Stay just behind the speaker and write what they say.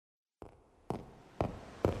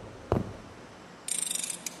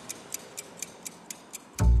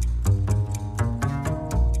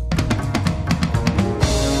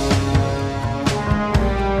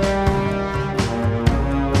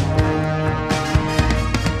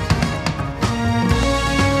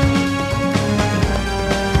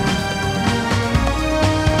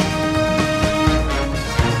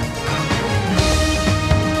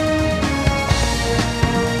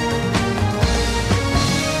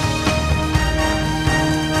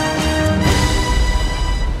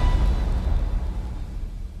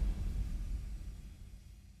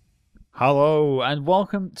Hello and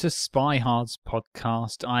welcome to Spy Hard's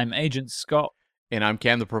podcast. I'm Agent Scott. And I'm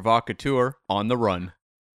Cam the Provocateur on the run.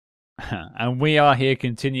 And we are here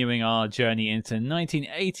continuing our journey into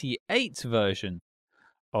 1988's version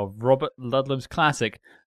of Robert Ludlum's classic,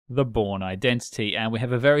 The Bourne Identity. And we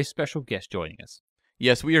have a very special guest joining us.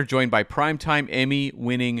 Yes, we are joined by Primetime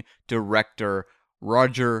Emmy-winning director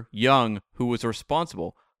Roger Young, who was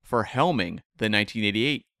responsible for helming the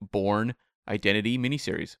 1988 Bourne Identity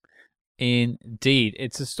miniseries. Indeed.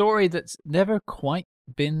 It's a story that's never quite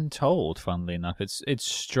been told, funnily enough. It's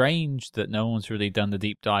strange that no one's really done the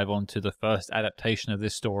deep dive onto the first adaptation of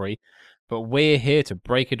this story, but we're here to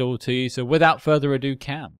break it all to you. So without further ado,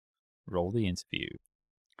 Cam, roll the interview.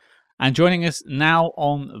 And joining us now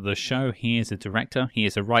on the show, he is a director, he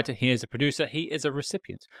is a writer, he is a producer, he is a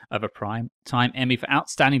recipient of a Primetime Emmy for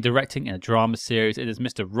Outstanding Directing in a Drama Series. It is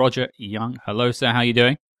Mr. Roger Young. Hello, sir. How are you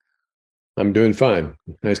doing? I'm doing fine.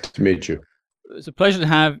 Nice to meet you. It's a pleasure to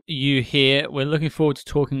have you here. We're looking forward to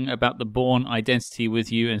talking about the Bourne Identity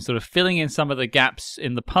with you and sort of filling in some of the gaps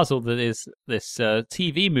in the puzzle that is this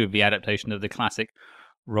TV movie adaptation of the classic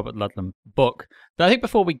Robert Ludlum book. But I think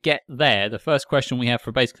before we get there, the first question we have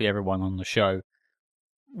for basically everyone on the show,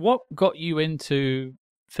 what got you into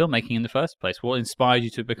filmmaking in the first place? What inspired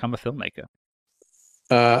you to become a filmmaker?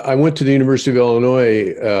 I went to the University of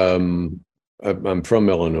Illinois. I'm from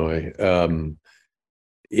Illinois,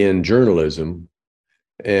 in journalism,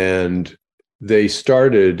 and they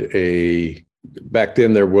started back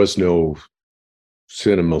then there was no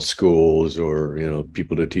cinema schools or,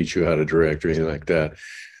 people to teach you how to direct or anything like that.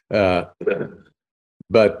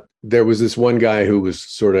 But there was this one guy who was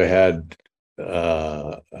sort of had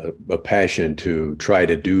a passion to try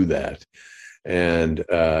to do that. And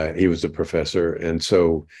he was a professor. And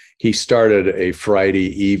so he started a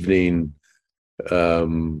Friday evening.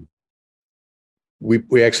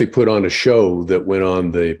 We actually put on a show that went on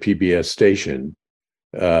the PBS station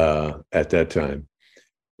at that time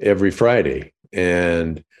every Friday,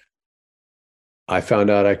 and I found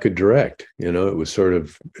out I could direct. It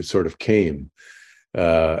sort of came.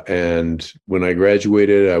 And when I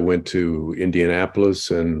graduated, I went to Indianapolis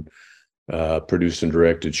and produced and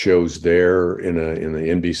directed shows there in the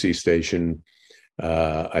NBC station.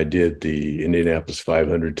 I did the Indianapolis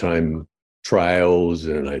 500 time trials,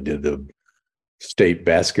 and I did the state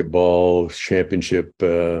basketball championship,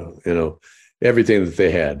 everything that they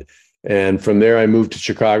had. And from there, I moved to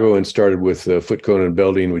Chicago and started with Foot Cone and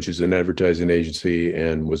Belding, which is an advertising agency,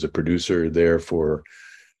 and was a producer there for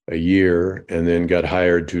a year, and then got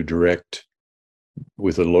hired to direct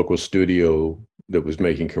with a local studio that was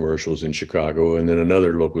making commercials in Chicago, and then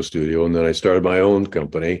another local studio. And then I started my own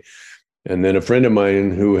company. And then a friend of mine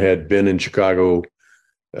who had been in Chicago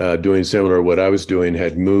doing similar to what I was doing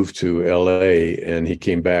had moved to LA, and he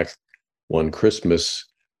came back one Christmas,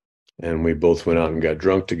 and we both went out and got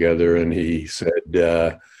drunk together, and he said,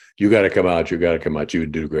 you got to come out, you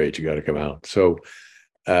would do great, you got to come out. So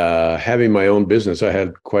having my own business, I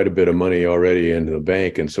had quite a bit of money already in the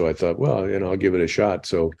bank, and so I thought, well, I'll give it a shot.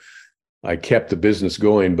 So I kept the business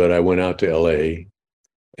going, but I went out to LA,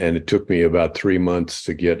 and it took me about 3 months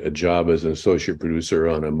to get a job as an associate producer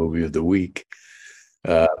on a movie of the week.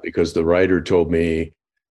 Because the writer told me,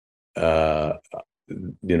 they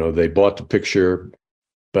bought the picture,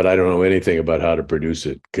 but I don't know anything about how to produce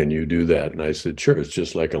it. Can you do that? And I said, sure. It's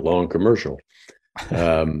just like a long commercial.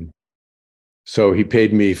 So he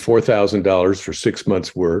paid me $4,000 for 6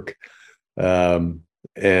 months' work.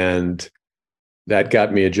 And that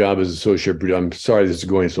got me a job as associate producer. I'm sorry this is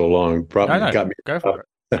going so long. No, got me go for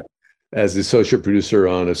it. as the associate producer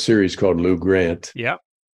on a series called Lou Grant. Yeah.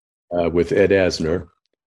 With Ed Asner,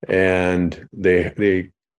 and the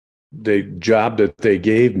job that they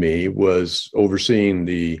gave me was overseeing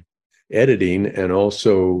the editing and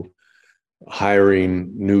also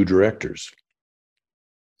hiring new directors.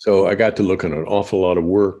 So I got to look at an awful lot of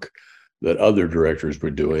work that other directors were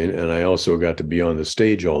doing, and I also got to be on the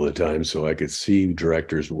stage all the time so I could see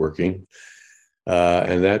directors working.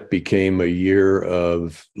 And that became a year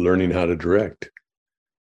of learning how to direct.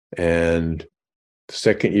 And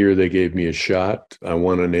second year they gave me a shot. I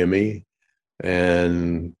won an Emmy,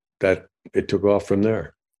 and that it took off from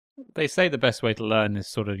there. They say the best way to learn is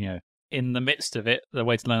sort of, in the midst of it. The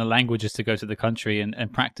way to learn a language is to go to the country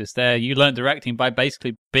and practice there. You learn directing by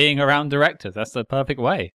basically being around directors. That's the perfect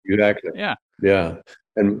way. Exactly. Yeah.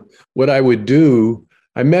 And what I would do,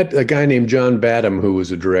 I met a guy named John Badham, who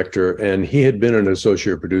was a director, and he had been an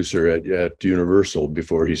associate producer at Universal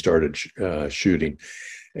before he started shooting.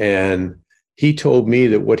 And he told me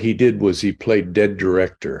that what he did was he played dead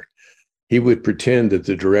director. He would pretend that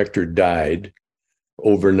the director died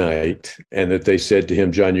overnight, and that they said to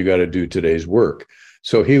him, John, you got to do today's work.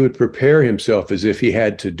 So he would prepare himself as if he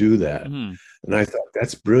had to do that. Mm-hmm. And I thought,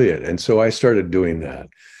 that's brilliant. And so I started doing that.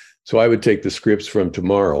 So I would take the scripts from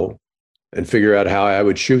tomorrow and figure out how I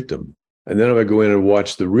would shoot them. And then I would go in and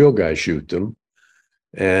watch the real guy shoot them.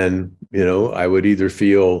 And, I would either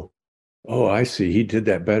feel, oh, I see, he did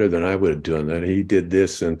that better than I would have done that. He did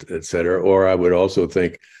this, and et cetera. Or I would also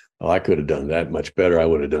think, oh, I could have done that much better. I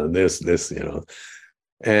would have done this.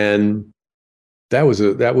 And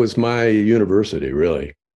that was my university,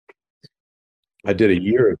 really. I did a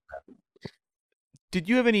year. Did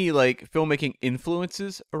you have any filmmaking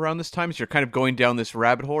influences around this time as you're kind of going down this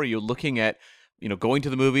rabbit hole? Are you looking at, going to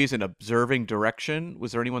the movies and observing direction?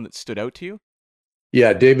 Was there anyone that stood out to you?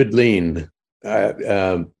 Yeah, David Lean.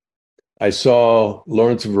 I saw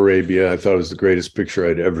Lawrence of Arabia. I thought it was the greatest picture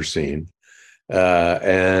I'd ever seen.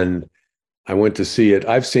 And I went to see it.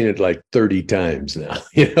 I've seen it like 30 times now,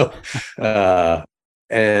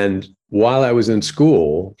 and while I was in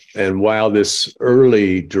school and while this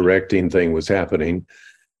early directing thing was happening,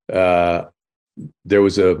 there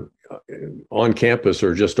was on campus,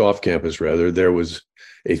 or just off campus rather, there was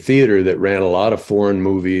a theater that ran a lot of foreign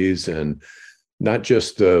movies, and not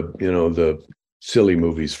just the silly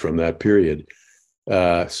movies from that period.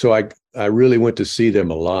 So I really went to see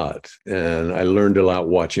them a lot, and I learned a lot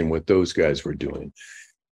watching what those guys were doing.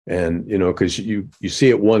 And, because you see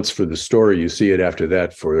it once for the story, you see it after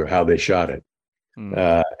that for how they shot it.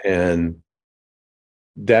 And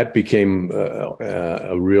that became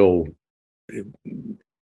a real, it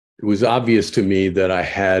was obvious to me that I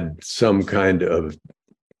had some kind of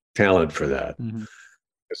talent for that. Mm-hmm.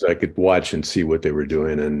 Because I could watch and see what they were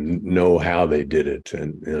doing and know how they did it.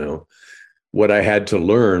 And, what I had to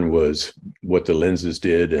learn was what the lenses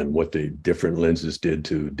did and what the different lenses did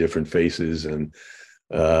to different faces and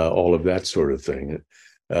all of that sort of thing.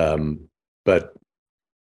 But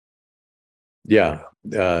yeah,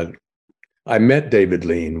 I met David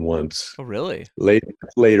Lean once. Oh, really?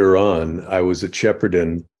 Later on, I was at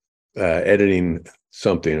Shepperton editing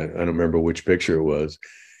something. I don't remember which picture it was.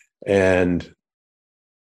 And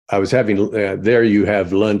I was having there. You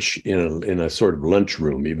have lunch in a sort of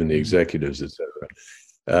lunchroom, even the executives,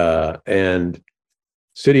 etc. And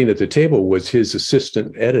sitting at the table was his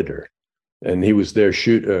assistant editor, and he was there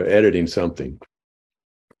editing something.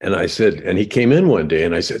 And I said, and he came in one day,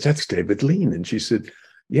 and I said, "That's David Lean." And she said,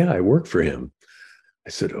 "Yeah, I work for him." I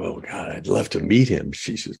said, "Oh God, I'd love to meet him."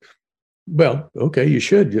 She says, "Well, okay, you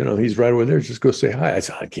should. He's right over there. Just go say hi." I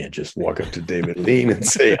said, "I can't just walk up to David Lean and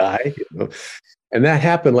say hi." And that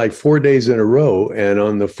happened like 4 days in a row. And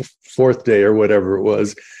on the fourth day or whatever it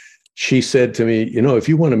was, she said to me, if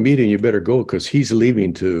you want to meet him, you better go, because he's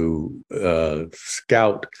leaving to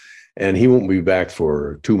scout, and he won't be back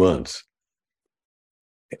for 2 months.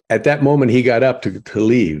 At that moment, he got up to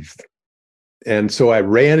leave. And so I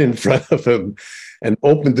ran in front of him and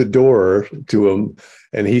opened the door to him.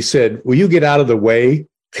 And he said, "Will you get out of the way?"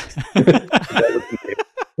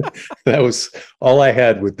 That was all I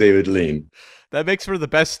had with David Lean. That makes for the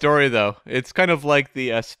best story, though. It's kind of like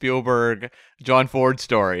the Spielberg, John Ford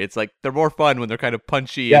story. It's like they're more fun when they're kind of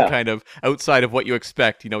punchy and kind of outside of what you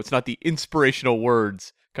expect. It's not the inspirational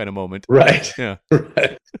words kind of moment. Right. Yeah.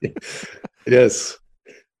 Right. Yes.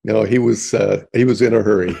 No, he was in a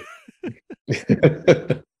hurry.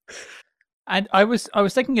 And I was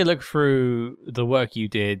taking a look through the work you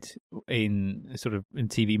did in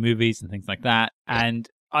TV movies and things like that, and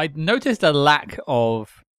I noticed a lack of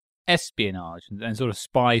espionage and sort of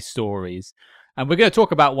spy stories. And we're going to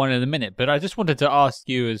talk about one in a minute, but I just wanted to ask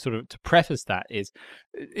you, as sort of to preface that, is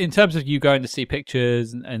in terms of you going to see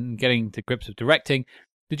pictures and getting to grips with directing,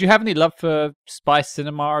 did you have any love for spy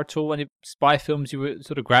cinema at all? Any spy films you were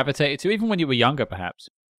sort of gravitated to, even when you were younger, perhaps?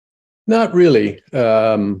 Not really.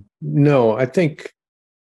 No, I think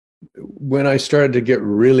when I started to get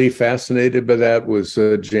really fascinated by that was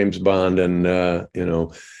James Bond, and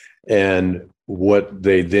and what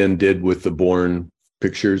they then did with the Bourne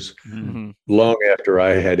pictures, long after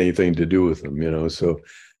I had anything to do with them. So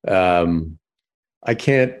I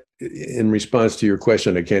can't, in response to your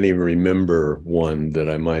question, I can't even remember one that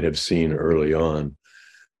I might have seen early on.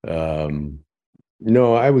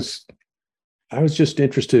 No, I was just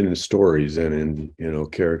interested in stories and in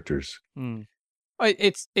characters.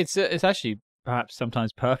 It's actually perhaps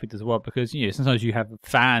sometimes perfect as well, because sometimes you have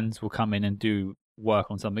fans will come in and do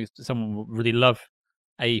work on something. Someone will really love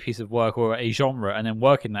a piece of work or a genre and then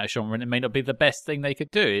work in that genre, and it may not be the best thing they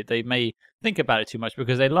could do. They may think about it too much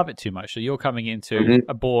because they love it too much. So you're coming into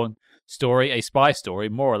a Bourne story, a spy story,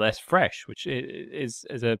 more or less fresh, which is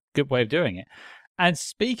a good way of doing it. And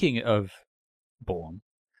speaking of Bourne.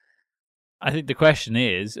 I think the question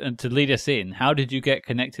is, and to lead us in, how did you get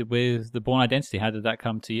connected with the Bourne Identity? How did that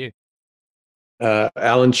come to you?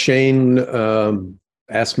 Alan Shane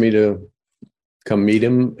asked me to come meet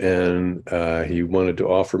him, and he wanted to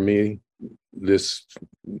offer me this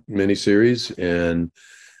miniseries, and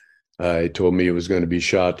he told me it was going to be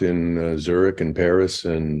shot in Zurich and Paris,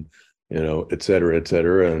 and et cetera, et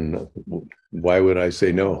cetera. And why would I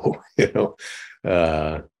say no?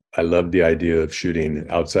 I loved the idea of shooting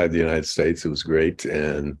outside the United States. It was great,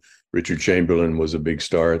 and Richard Chamberlain was a big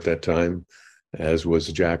star at that time, as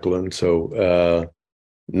was Jacqueline. So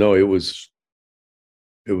no, it was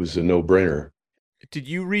a no-brainer. Did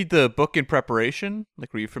you read the book in preparation?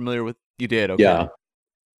 Like, were you familiar with? You did, okay. Yeah,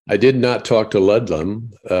 I did not talk to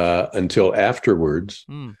Ludlum until afterwards.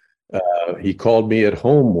 He called me at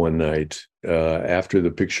home one night after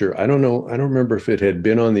the picture. I don't know. I don't remember if it had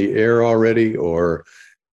been on the air already or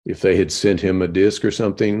if they had sent him a disc or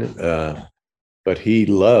something. But he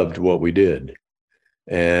loved what we did,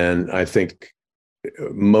 and I think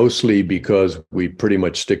mostly because we pretty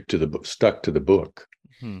much stuck to the book.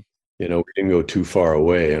 We didn't go too far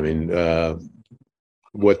away. I mean,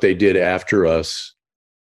 what they did after us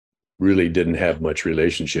really didn't have much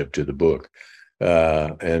relationship to the book.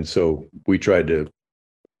 And so we tried to,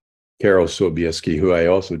 Carol Sobieski, who I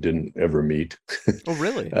also didn't ever meet. Oh,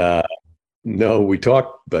 really? No, we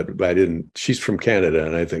talked, but I didn't. She's from Canada,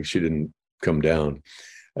 and I think she didn't come down.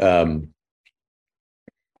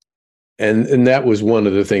 And that was one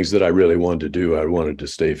of the things that I really wanted to do. I wanted to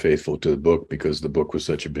stay faithful to the book because the book was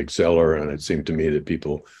such a big seller, and it seemed to me that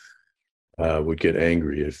people would get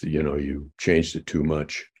angry if you changed it too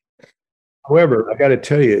much. However, I got to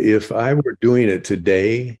tell you, if I were doing it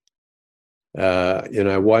today,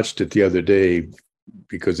 I watched it the other day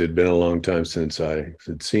because it'd been a long time since I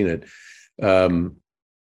had seen it.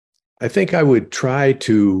 I think I would try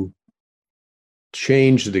to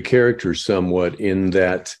change the character somewhat in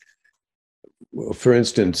that. Well, for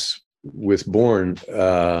instance, with Bourne,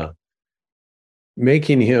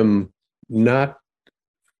 making him not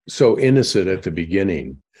so innocent at the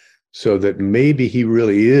beginning, so that maybe he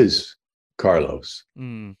really is Carlos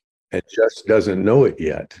and just doesn't know it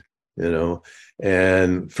yet,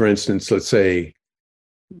 And for instance, let's say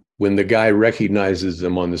when the guy recognizes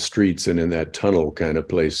him on the streets and in that tunnel kind of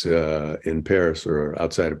place in Paris or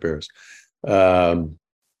outside of Paris,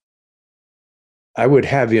 I would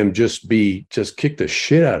have him just kick the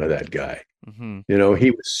shit out of that guy.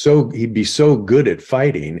 He'd be so good at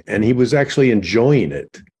fighting, and he was actually enjoying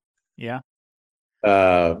it. Yeah.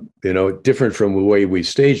 Different from the way we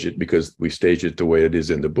staged it, because we staged it the way it is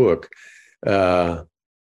in the book.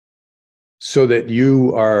 So that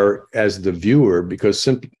you are, as the viewer, because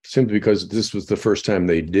simply because this was the first time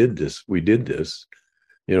we did this,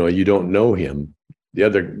 you don't know him. The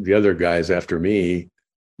other guys after me,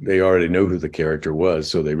 they already know who the character was,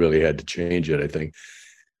 so they really had to change it, I think.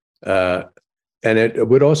 And it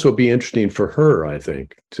would also be interesting for her, I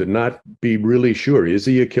think, to not be really sure, is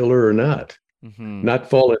he a killer or not? Not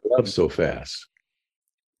fall in love so fast.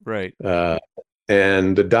 Right.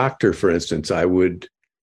 And the doctor, for instance, I would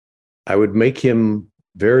make him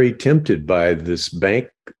very tempted by this bank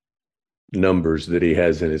numbers that he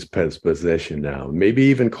has in his possession now. Maybe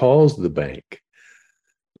even calls the bank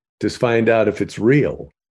to find out if it's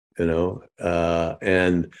real.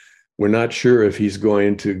 And we're not sure if he's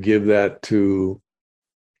going to give that to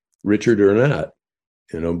Richard or not,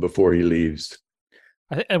 before he leaves.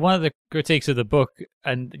 I think one of the critiques of the book,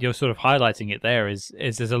 and you're sort of highlighting it there, is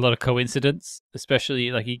there's a lot of coincidence,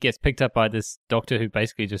 especially like he gets picked up by this doctor who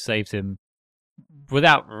basically just saves him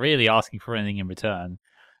without really asking for anything in return.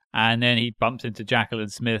 And then he bumps into Jacqueline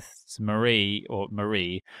Smith's Marie,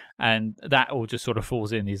 and that all just sort of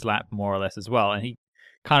falls in his lap more or less as well. And he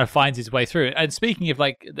kind of finds his way through it. And speaking of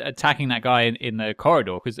like attacking that guy in the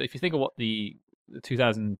corridor, because if you think of what the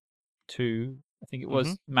 2002, I think it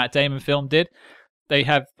was, Matt Damon film did, they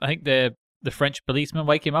have, I think the French policeman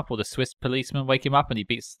wake him up, or the Swiss policeman wake him up, and he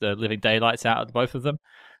beats the living daylights out of both of them.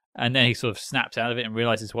 And then he sort of snaps out of it and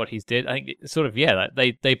realizes what he's did. I think it's sort of,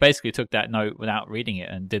 they basically took that note without reading it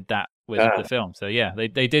and did that with the film. So yeah,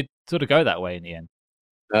 they did sort of go that way in the end.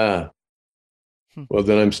 Well,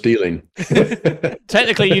 then I'm stealing.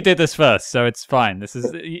 Technically, you did this first, so it's fine.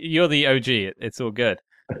 You're the OG. It's all good.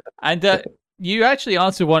 And you actually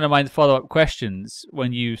answered one of my follow-up questions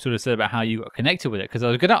when you sort of said about how you got connected with it, because I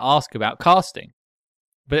was going to ask about casting.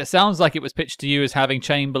 But it sounds like it was pitched to you as having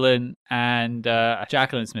Chamberlain and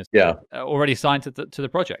Jacqueline Smith already signed to the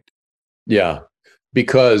project. Yeah,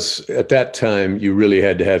 because at that time, you really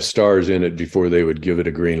had to have stars in it before they would give it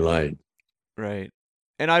a green light. Right.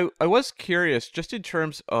 And I was curious, just in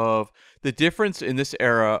terms of the difference in this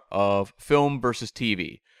era of film versus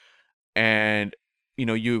TV. And,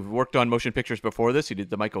 you've worked on motion pictures before this. You did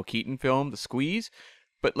the Michael Keaton film, The Squeeze.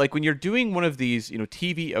 But like when you're doing one of these,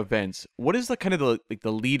 TV events, what is the kind of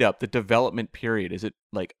the lead up, the development period? Is it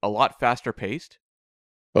like a lot faster paced?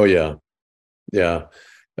 Oh yeah. Yeah.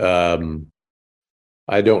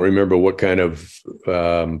 I don't remember what kind of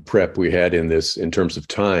prep we had in this in terms of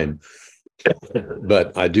time,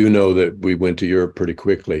 but I do know that we went to Europe pretty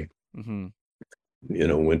quickly. Mm-hmm.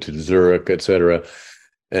 Went to Zurich, etc.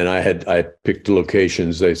 And I picked the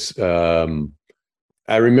locations.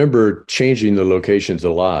 I remember changing the locations a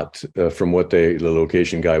lot from what the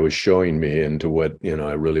location guy was showing me into what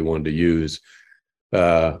I really wanted to use.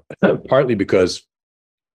 Partly because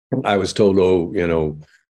I was told,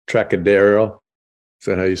 Trocadero, is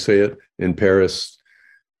that how you say it, in Paris?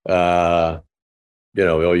 You'd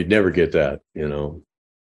never get that,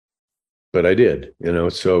 but I did,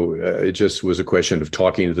 so it just was a question of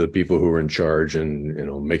talking to the people who were in charge and,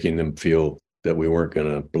 making them feel that we weren't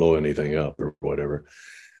going to blow anything up or whatever.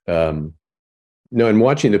 No, and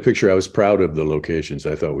watching the picture, I was proud of the locations.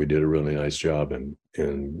 I thought we did a really nice job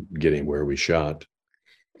in getting where we shot.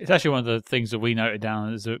 It's actually one of the things that we noted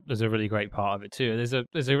down as a really great part of it too. There's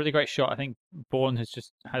a really great shot. I think Bourne has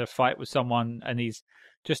just had a fight with someone, and he's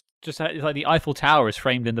just it's like the Eiffel Tower is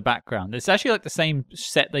framed in the background. It's actually like the same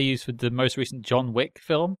set they used for the most recent John Wick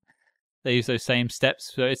film. They use those same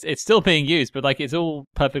steps, so it's still being used, but like it's all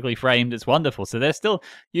perfectly framed. It's wonderful. So they're still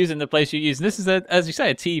using the place you use. And this is as you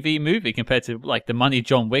say, a TV movie compared to like the money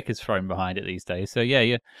John Wick has thrown behind it these days. So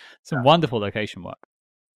yeah, some wonderful location work.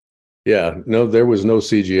 Yeah, no, there was no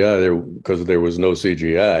CGI there because there was no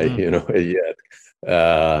CGI,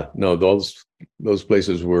 yet. No, those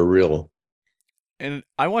places were real. And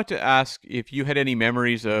I want to ask if you had any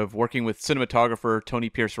memories of working with cinematographer Tony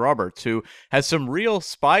Pierce Roberts, who has some real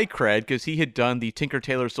spy cred because he had done the Tinker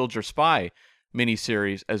Tailor Soldier Spy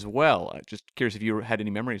miniseries as well. Just curious if you had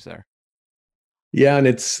any memories there. Yeah, and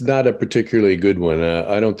it's not a particularly good one.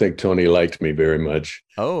 I don't think Tony liked me very much.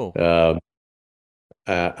 Oh.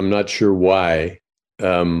 I'm not sure why,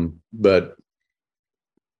 but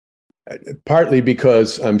partly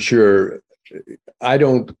because I'm sure I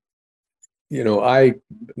don't, I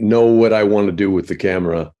know what I want to do with the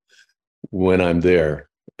camera when I'm there.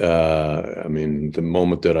 The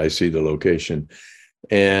moment that I see the location,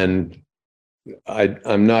 and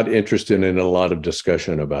I'm not interested in a lot of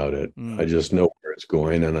discussion about it. I just know where it's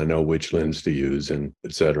going, and I know which lens to use, and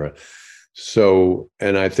etc. So,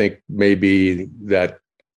 and I think maybe that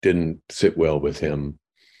didn't sit well with him.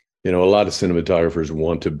 A lot of cinematographers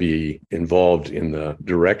want to be involved in the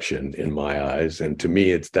direction, in my eyes, and to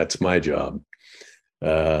me, that's my job.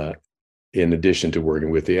 In addition to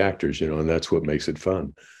working with the actors, and that's what makes it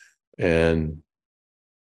fun. And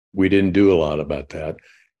we didn't do a lot about that.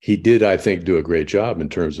 He did, I think, do a great job in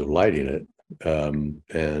terms of lighting it,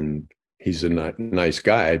 and he's a nice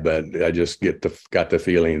guy. But I just got the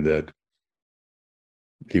feeling that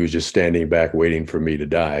he was just standing back waiting for me to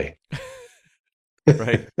die.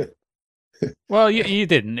 Right. Well, you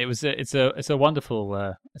didn't. It's a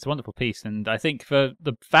wonderful piece, and I think for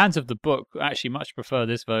the fans of the book, actually much prefer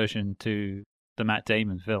this version to the Matt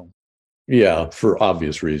Damon film. Yeah, for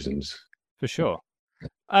obvious reasons. For sure.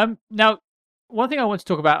 Now, one thing I want to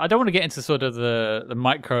talk about, I don't want to get into sort of the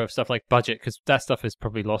micro of stuff like budget, because that stuff is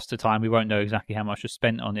probably lost to time. We won't know exactly how much was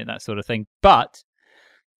spent on it, that sort of thing. But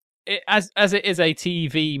as it is a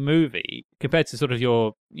TV movie compared to sort of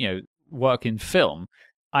your work in film,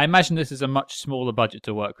 I imagine this is a much smaller budget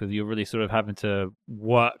to work with. You're really sort of having to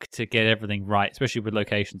work to get everything right, especially with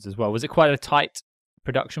locations as well. Was it quite a tight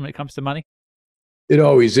production when it comes to money? It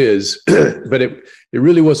always is, but it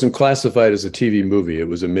really wasn't classified as a TV movie. It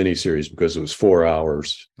was a miniseries because it was 4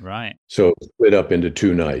 hours. Right. So it split up into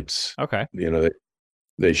 2 nights. Okay.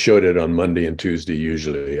 They showed it on Monday and Tuesday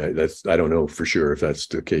usually. I don't know for sure if that's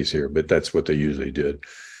the case here, but that's what they usually did.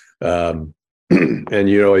 And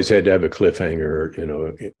you always had to have a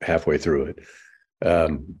cliffhanger, halfway through it,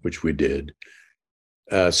 which we did.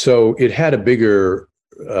 So it had a bigger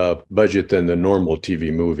budget than the normal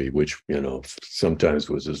TV movie, which sometimes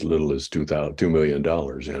was as little as $2 million.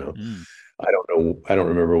 I don't know. I don't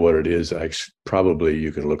remember what it is. Probably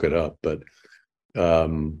you can look it up, but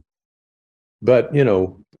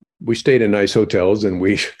we stayed in nice hotels and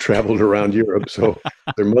we traveled around Europe, so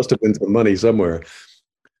there must have been some money somewhere.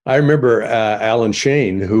 I remember Alan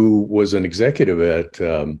Shane, who was an executive at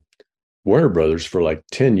Warner Brothers for like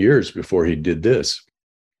 10 years before he did this.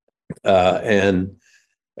 And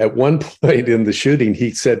at one point in the shooting,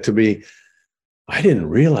 he said to me, "I didn't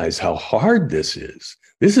realize how hard this is."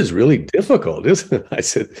 this is really difficult, isn't it? I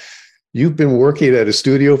said, you've been working at a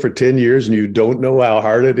studio for 10 years and you don't know how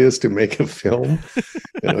hard it is to make a film?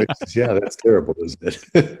 He says, yeah, that's terrible, isn't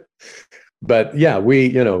it? But yeah,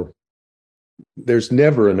 there's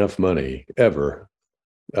never enough money, ever.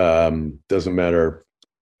 Doesn't matter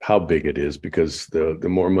how big it is, because the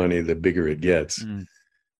more money, the bigger it gets.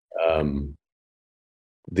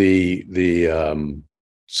 The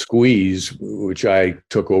Squeeze, which I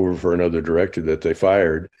took over for another director that they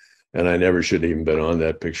fired, and I never should have even been on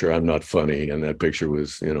that picture. I'm not funny, and that picture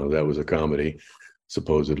was, that was a comedy,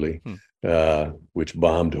 supposedly, which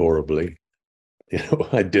bombed horribly.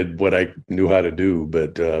 I did what I knew how to do,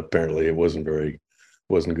 but apparently it wasn't good.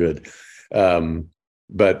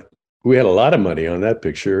 But we had a lot of money on that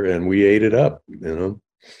picture, and we ate it up,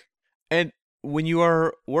 And when you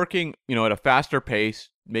are working, at a faster pace,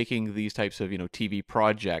 making these types of, TV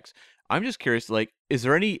projects, I'm just curious, like, is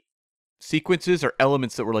there any sequences or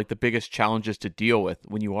elements that were like the biggest challenges to deal with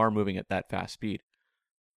when you are moving at that fast speed?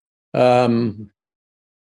 I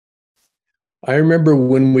remember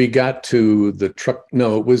when we got to the truck.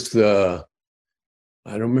 No, it was I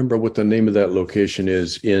don't remember what the name of that location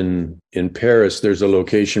is in Paris. There's a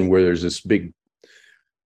location where there's this big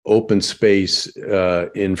open space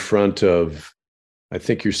in front of, I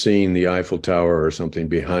think you're seeing the Eiffel Tower or something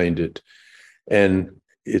behind it. And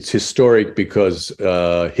it's historic because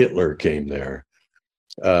Hitler came there.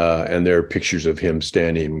 And there are pictures of him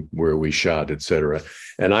standing where we shot, etc.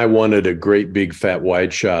 And I wanted a great big fat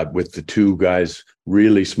wide shot with the two guys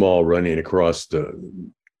really small running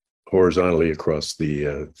horizontally across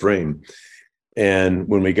the frame. And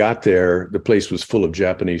when we got there, the place was full of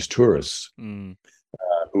Japanese tourists who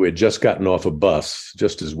had just gotten off a bus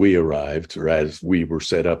just as we arrived, or as we were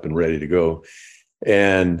set up and ready to go.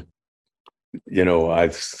 And I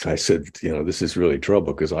said, this is really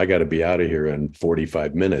trouble, because I got to be out of here in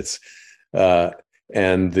 45 minutes.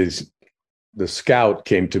 And the scout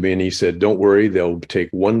came to me and he said, don't worry, they'll take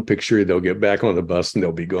one picture, they'll get back on the bus and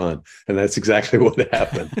they'll be gone. And that's exactly what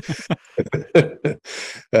happened.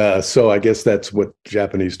 So I guess that's what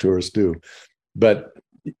Japanese tourists do. But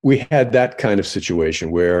we had that kind of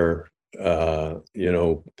situation where,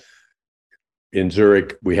 in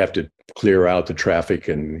Zurich, we have to clear out the traffic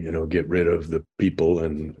and, get rid of the people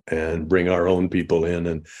and bring our own people in.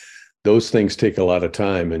 And those things take a lot of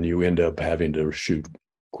time, and you end up having to shoot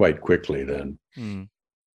quite quickly then.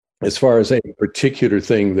 As far as a particular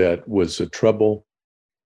thing that was a trouble,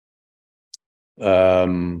 I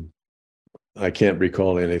can't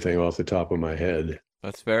recall anything off the top of my head.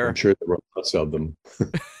 That's fair. I'm sure there were lots of them.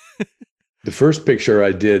 The first picture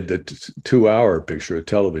I did, the 2-hour picture, a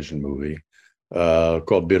television movie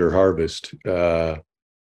called Bitter Harvest,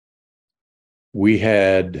 we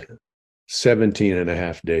had 17 and a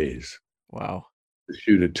half days. Wow. To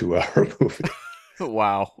shoot a 2-hour movie.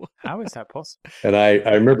 Wow. How is that possible? And I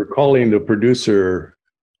remember calling the producer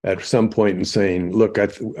at some point and saying, look, I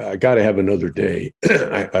got to have another day.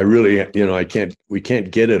 I really, we can't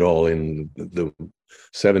get it all in the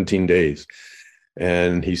 17 days.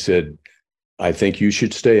 And he said, I think you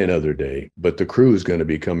should stay another day, but the crew is going to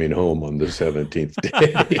be coming home on the 17th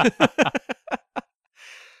day.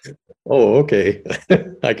 Oh, okay.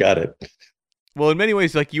 I got it. Well, in many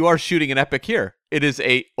ways, like, you are shooting an epic here. It is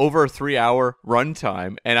over a 3-hour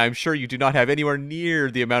runtime, and I'm sure you do not have anywhere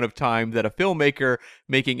near the amount of time that a filmmaker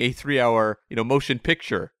making a 3-hour, motion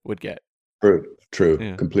picture would get. True.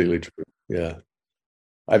 Yeah. Completely true. Yeah.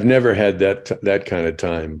 I've never had that kind of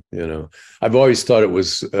time, I've always thought it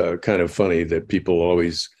was kind of funny that people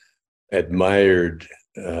always admired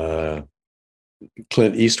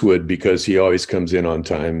Clint Eastwood because he always comes in on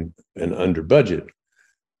time and under budget.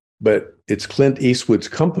 But it's Clint Eastwood's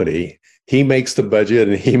company. He makes the budget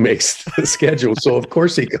and he makes the schedule. So of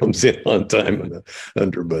course he comes in on time and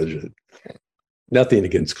under budget. Nothing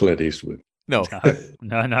against Clint Eastwood. No.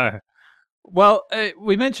 No. Well,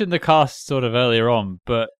 we mentioned the cast sort of earlier on,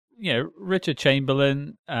 but Richard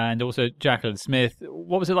Chamberlain and also Jacqueline Smith.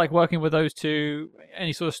 What was it like working with those two?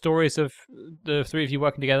 Any sort of stories of the three of you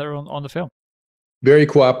working together on the film? Very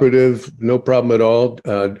cooperative, no problem at all.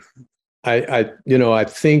 I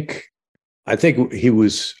think he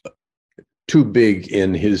was too big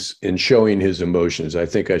in showing his emotions. I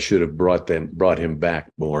think I should have brought him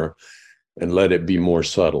back more and let it be more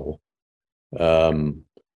subtle.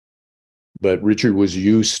 But Richard was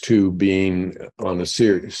used to being on a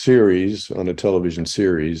series, on a television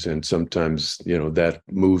series, and sometimes, that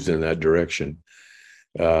moves in that direction.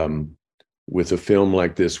 With a film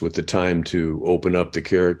like this, with the time to open up the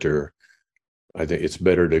character, I think it's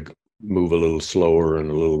better to move a little slower and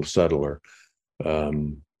a little subtler.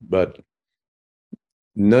 But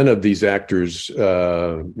none of these actors,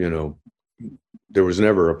 there was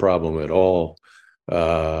never a problem at all.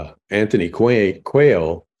 Anthony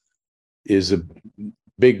Quayle is a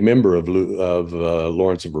big member of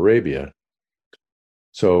Lawrence of Arabia.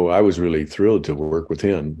 So I was really thrilled to work with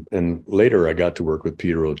him. And later I got to work with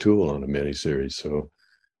Peter O'Toole on a miniseries. So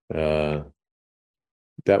that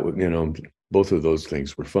would, both of those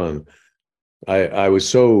things were fun. I was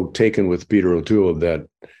so taken with Peter O'Toole that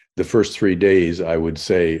the first 3 days I would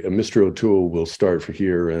say, Mr. O'Toole will start for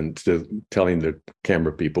here, and telling the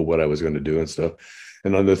camera people what I was going to do and stuff.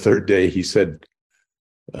 And on the third day, he said,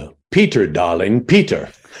 Peter, darling,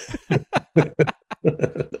 Peter.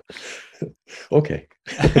 Okay.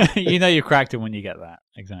 You cracked it when you get that.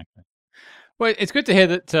 Exactly. Well, it's good to hear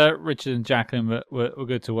that Richard and Jacqueline were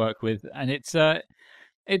good to work with, and it's a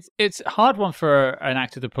hard one for an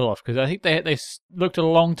actor to pull off, because I think they looked a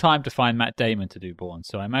long time to find Matt Damon to do Bourne.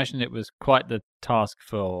 So I imagine it was quite the task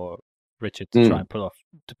for Richard to try and pull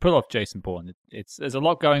off Jason Bourne. There's a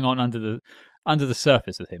lot going on under the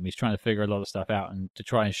surface of him. He's trying to figure a lot of stuff out, and to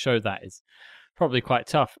try and show that is probably quite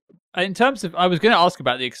tough. In terms of, I was going to ask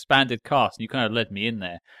about the expanded cast, and you kind of led me in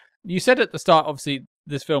there. You said at the start, obviously,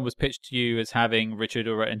 this film was pitched to you as having Richard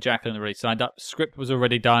and Jacqueline already signed up. Script was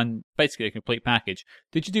already done, basically a complete package.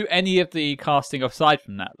 Did you do any of the casting aside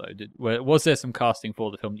from that, though? Was there some casting for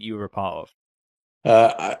the film that you were a part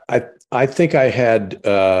of? I think I had.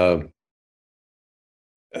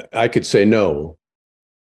 I could say no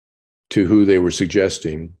to who they were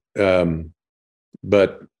suggesting,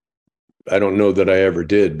 but I don't know that I ever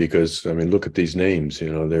did, because look at these names.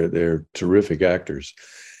 They're terrific actors.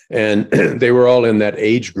 And they were all in that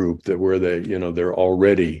age group that where they've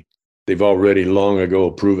already long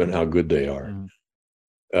ago proven how good they are.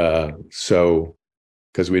 So,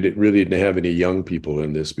 because we really didn't have any young people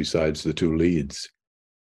in this besides the two leads.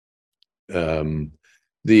 The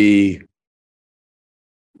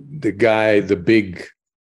guy, the big,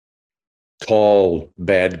 tall,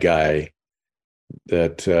 bad guy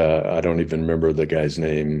that I don't even remember the guy's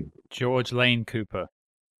name. George Lane Cooper.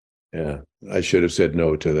 Yeah, I should have said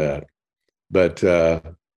no to that. But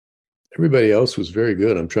everybody else was very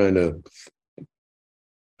good.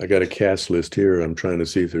 I got a cast list here. I'm trying to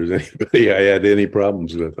see if there's anybody I had any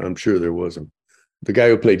problems with. I'm sure there wasn't. The guy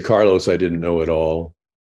who played Carlos, I didn't know at all.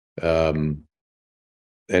 And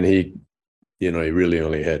he really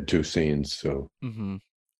only had 2 scenes. So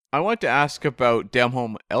I want to ask about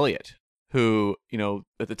Damholm Elliott, who,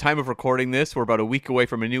 at the time of recording this, we're about a week away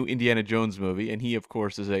from a new Indiana Jones movie, and he, of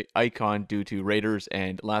course, is an icon due to Raiders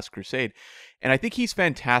and Last Crusade. And I think he's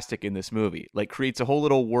fantastic in this movie. Like, creates a whole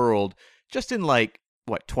little world just in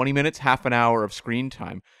 20 minutes, half an hour of screen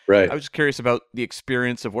time. Right. I was just curious about the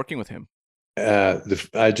experience of working with him.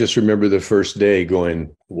 I just remember the first day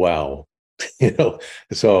going, wow.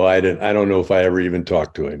 So I don't know if I ever even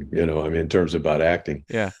talked to him, in terms about acting.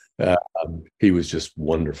 Yeah. He was just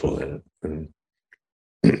wonderful in it. And,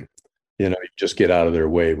 you just get out of their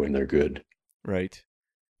way when they're good. Right.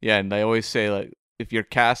 Yeah. And I always say, if you're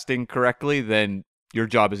casting correctly, then your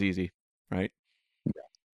job is easy. Right.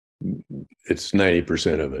 It's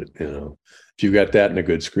 90% of it. If you got that in a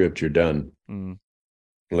good script, you're done.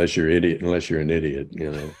 Unless you're an idiot,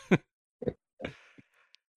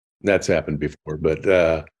 That's happened before.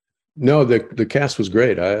 But no, the cast was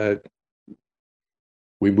great.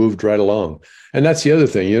 We moved right along. And that's the other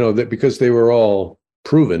thing, that because they were all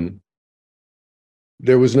proven,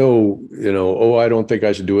 there was no, I don't think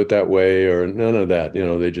I should do it that way, or none of that.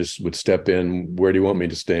 They just would step in. Where do you want me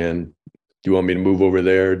to stand? Do you want me to move over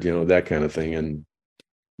there? That kind of thing. And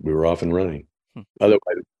we were off and running.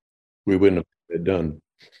 Otherwise, we wouldn't have it done.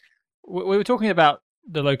 We were talking about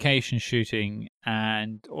the location shooting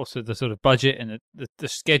and also the sort of budget and the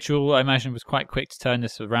schedule. I imagine was quite quick to turn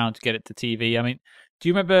this around to get it to TV. Do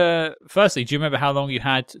you remember how long you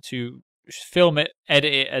had to film it,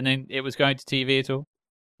 edit it, and then it was going to TV at all?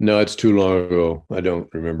 No, it's too long ago. I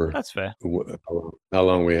don't remember. That's fair. How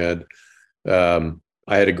long we had.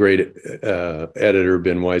 I had a great editor,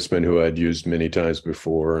 Ben Weissman, who I'd used many times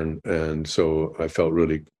before, and so I felt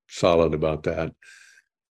really solid about that.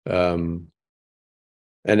 And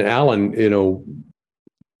Alan,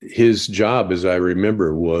 his job, as I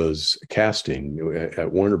remember, was casting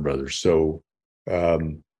at Warner Brothers. So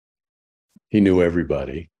he knew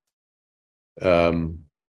everybody.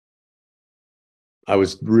 I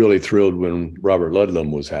was really thrilled when Robert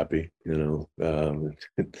Ludlum was happy,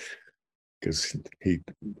 because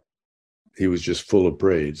he was just full of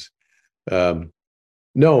praise.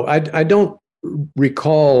 No, I don't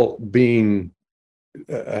recall being,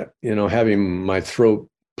 having my throat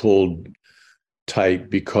pulled tight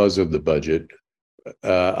because of the budget.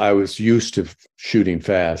 I was used to shooting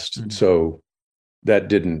fast, so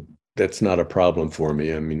that's not a problem for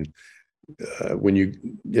me. I mean,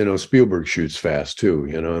 when Spielberg shoots fast too,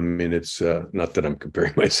 I mean, it's not that I'm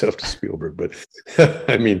comparing myself to Spielberg, but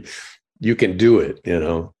I mean, you can do it,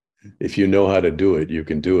 if you know how to do it, you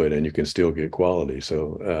can do it, and you can still get quality.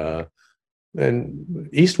 So, and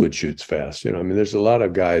Eastwood shoots fast, I mean, there's a lot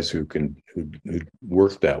of guys who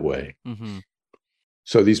work that way. Mm-hmm.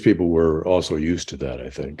 So these people were also used to that, I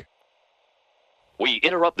think. We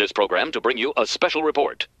interrupt this program to bring you a special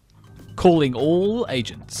report. Calling all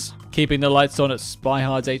agents. Keeping the lights on at Spy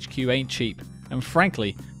Hard's HQ ain't cheap. And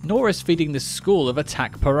frankly, nor is feeding this school of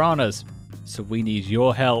attack piranhas. So we need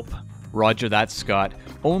your help. Roger that, Scott.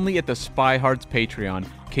 Only at the Spy Hard's Patreon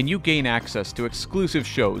can you gain access to exclusive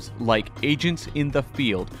shows like Agents in the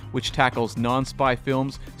Field, which tackles non-spy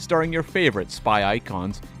films starring your favorite spy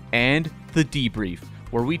icons, and The Debrief,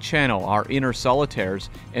 where we channel our inner solitaires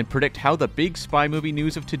and predict how the big spy movie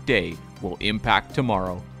news of today will impact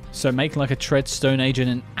tomorrow. So make like a Treadstone agent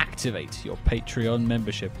and activate your Patreon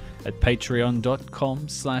membership at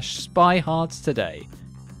patreon.com/spyhards today.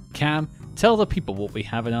 Cam, tell the people what we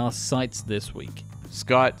have in our sights this week.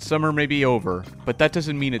 Scott, summer may be over, but that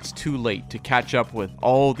doesn't mean it's too late to catch up with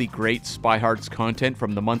all the great Spy Hards content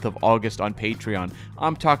from the month of August on Patreon.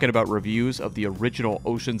 I'm talking about reviews of the original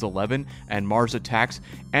Ocean's 11 and Mars Attacks,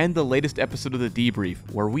 and the latest episode of The Debrief,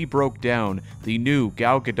 where we broke down the new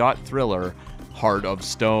Gal Gadot thriller, Heart of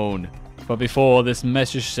Stone. But before this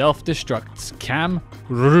message self-destructs, Cam,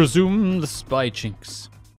 resume the spy chinks.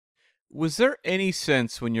 Was there any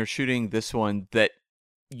sense when you're shooting this one that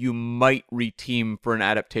you might reteam for an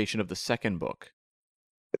adaptation of the second book?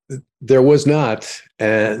 There was not,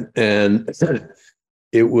 and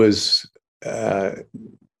it was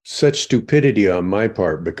such stupidity on my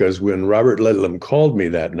part, because when Robert Ludlum called me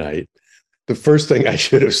that night, the first thing I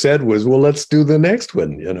should have said was, well, let's do the next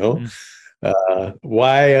one,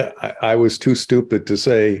 Why I was too stupid to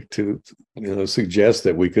suggest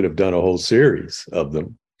that we could have done a whole series of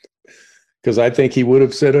them, because I think he would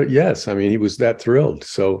have said yes. I mean, he was that thrilled.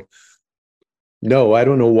 So no, I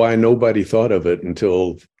don't know why nobody thought of it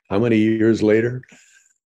until how many years later.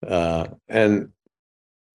 And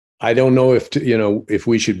I don't know if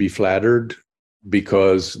we should be flattered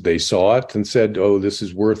because they saw it and said, oh, this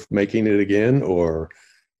is worth making it again, or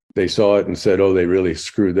they saw it and said, oh, they really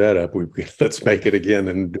screwed that up. Let's make it again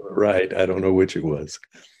and do it right. I don't know which it was.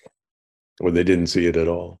 Or they didn't see it at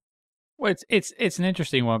all. Well, it's an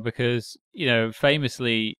interesting one because,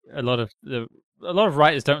 famously, a lot of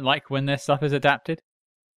writers don't like when their stuff is adapted,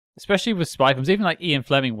 especially with spy films. Even like Ian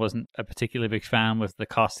Fleming wasn't a particularly big fan with the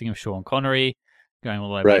casting of Sean Connery, going all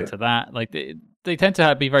the way back to that. Like they tend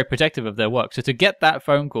to be very protective of their work. So to get that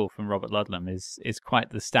phone call from Robert Ludlum is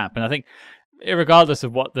quite the stamp. And I think, regardless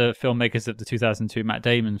of what the filmmakers of the 2002 Matt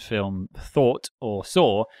Damon film thought or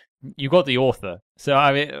saw, you got the author. So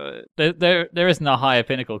I mean, there isn't a higher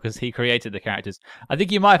pinnacle because he created the characters. I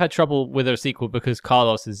think you might have had trouble with a sequel because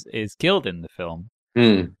Carlos is killed in the film,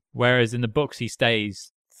 whereas in the books he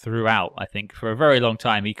stays throughout. I think for a very long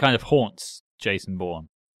time he kind of haunts Jason Bourne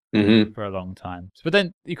for a long time. But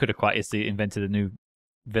then you could have quite easily invented a new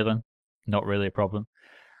villain. Not really a problem.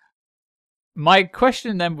 My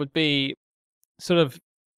question then would be, sort of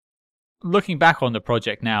looking back on the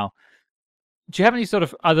project now, do you have any sort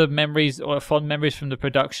of other memories or fond memories from the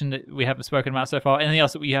production that we haven't spoken about so far? Anything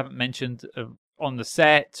else that we haven't mentioned on the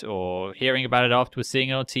set or hearing about it afterwards, seeing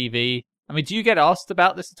it on TV? I mean, do you get asked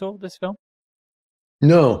about this at all, this film?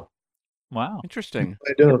 No. Wow. Interesting.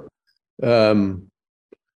 I don't.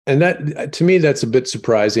 And that, to me, that's a bit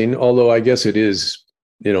surprising, although I guess it is,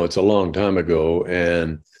 it's a long time ago.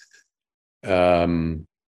 And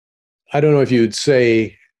I don't know if you'd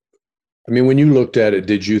say, I mean, when you looked at it,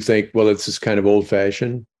 did you think, well, it's just kind of old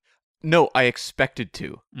fashioned? No, I expected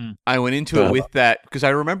to. I went into it with that because I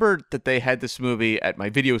remembered that they had this movie at my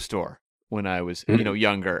video store when I was,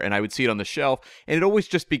 younger, and I would see it on the shelf, and it'd always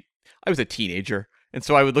just be, I was a teenager, and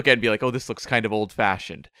so I would look at it and be like, oh, this looks kind of old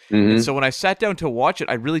fashioned. And so when I sat down to watch it,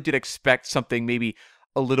 I really did expect something maybe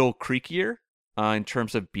a little creakier in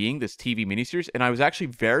terms of being this TV miniseries, and I was actually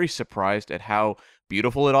very surprised at how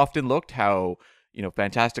beautiful it often looked, how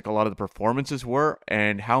fantastic a lot of the performances were,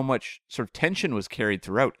 and how much sort of tension was carried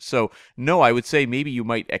throughout. So, no, I would say maybe you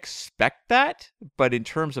might expect that, but in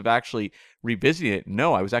terms of actually revisiting it,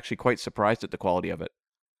 no, I was actually quite surprised at the quality of it.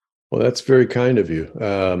 Well, that's very kind of you.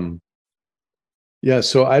 Yeah,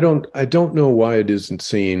 so I don't know why it isn't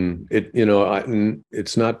seen.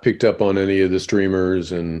 It's not picked up on any of the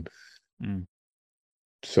streamers, and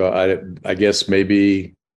so I guess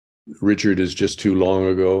maybe Richard is just too long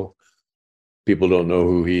ago. people don't know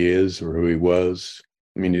who he is or who he was.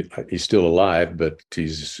 I mean, he's still alive, but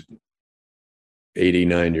he's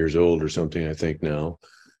 89 years old or something, I think now.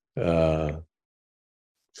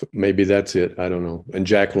 So maybe that's it. I don't know. And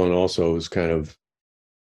Jacqueline also is kind of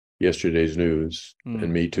yesterday's news,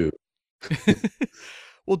 and me too.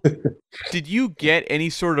 Well, did you get any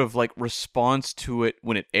sort of like response to it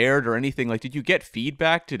when it aired or anything? Like, did you get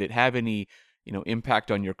feedback? Did it have any,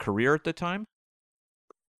 impact on your career at the time?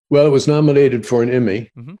 Well, it was nominated for an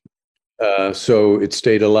Emmy, Mm-hmm. so it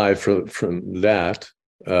stayed alive from that.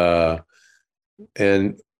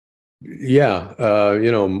 And yeah,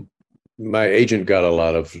 my agent got a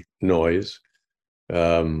lot of noise,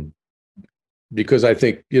 because I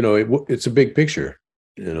think it's a big picture,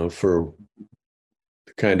 for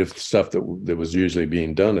the kind of stuff that was usually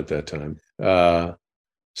being done at that time.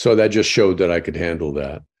 So that just showed that I could handle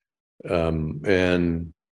that.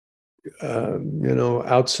 And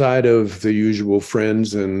outside of the usual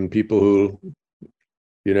friends and people who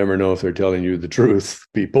you never know if they're telling you the truth,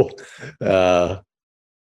 people, I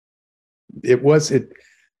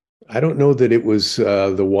don't know that it was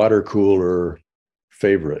the water cooler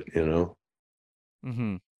favorite,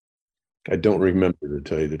 Mm-hmm. I don't remember, to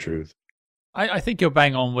tell you the truth. I think you're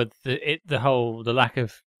bang on with the lack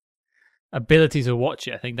of ability to watch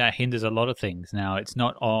it. I think that hinders a lot of things now. It's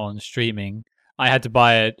not on streaming. I had to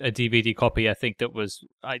buy a DVD copy. I think that was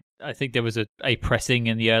I think there was a pressing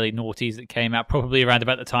in the early noughties that came out probably around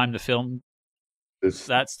about the time the film.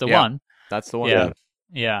 That's the one. That's the one.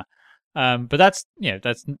 Yeah. But that's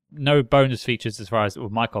no bonus features as far as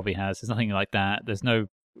my copy has. There's nothing like that. There's no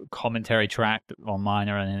commentary track on mine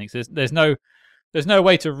or anything. There's no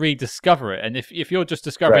way to rediscover it. And if you're just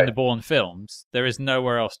discovering the Bourne films, there is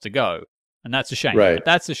nowhere else to go, and that's a shame. Right.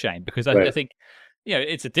 That's a shame because I think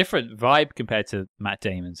it's a different vibe compared to Matt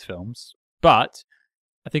Damon's films, but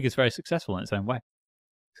I think it's very successful in its own way.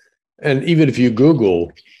 And even if you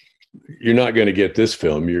Google, you're not going to get this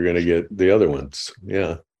film. You're going to get the other ones.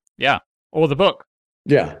 Yeah, or the book.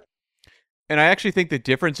 Yeah. And I actually think the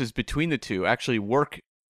differences between the two actually work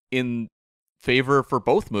in favor for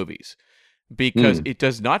both movies, because it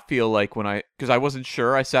does not feel like because I wasn't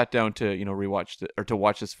sure. I sat down to rewatch or to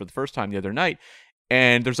watch this for the first time the other night,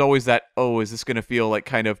 and there's always that, is this going to feel like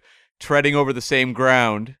kind of treading over the same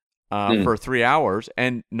ground for 3 hours?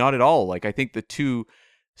 And not at all. Like, I think the two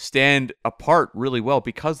stand apart really well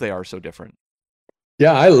because they are so different.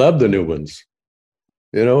 Yeah, I love the new ones.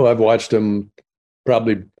 I've watched them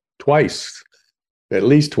probably twice, at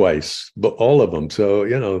least twice, but all of them. So,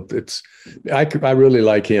 I really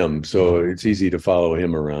like him. So it's easy to follow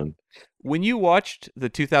him around. When you watched the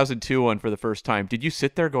 2002 one for the first time, did you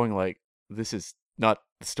sit there going like, this is not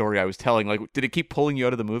the story I was telling? Like, did it keep pulling you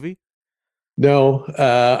out of the movie? No,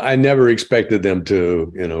 I never expected them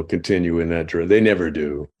to, continue in that direction. They never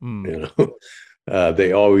do.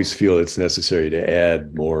 They always feel it's necessary to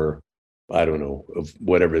add more, I don't know, of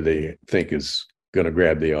whatever they think is going to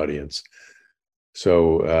grab the audience.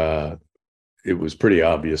 So it was pretty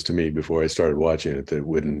obvious to me before I started watching it that it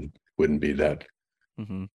wouldn't be that,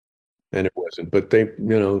 and it wasn't. But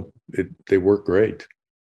they work great.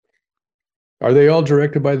 Are they all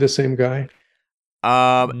directed by the same guy?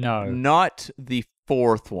 No, not the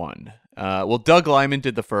fourth one. Well, Doug Liman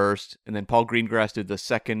did the first, and then Paul Greengrass did the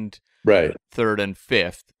second, right, third, and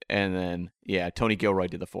fifth, and then Tony Gilroy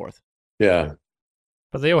did the fourth. Yeah.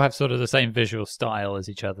 But they all have sort of the same visual style as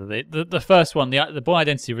each other. The first one, the Bourne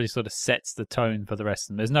Identity, really sort of sets the tone for the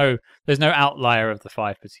rest of them. There's no outlier of the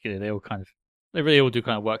five particularly. They really all do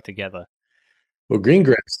kind of work together. Well,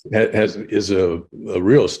 Greengrass is a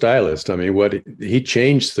real stylist. I mean, he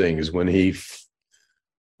changed things when he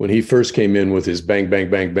first came in with his bang bang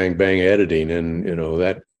bang bang bang editing, and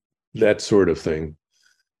that sort of thing.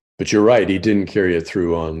 But you're right, he didn't carry it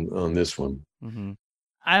through on this one. Mm-hmm.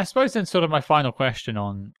 I suppose then sort of my final question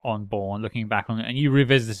on Bourne, looking back on it, and you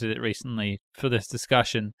revisited it recently for this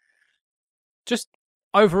discussion. Just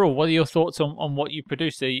overall, what are your thoughts on what you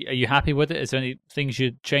produced? Are you happy with it? Is there any things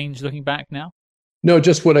you'd change looking back now? No,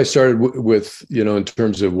 just what I started with, in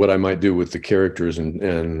terms of what I might do with the characters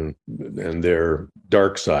and their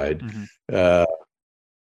dark side. Mm-hmm.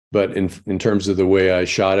 But in terms of the way I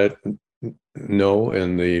shot it, no,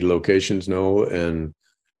 and the locations, no, and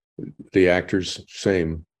the actors,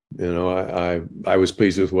 same. I was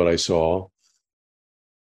pleased with what I saw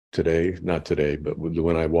not today, but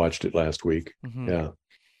when I watched it last week. Mm-hmm. Yeah.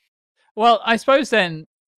 Well, I suppose then,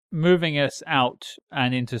 moving us out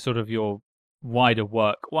and into sort of your wider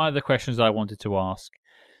work, one of the questions I wanted to ask,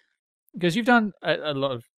 because you've done a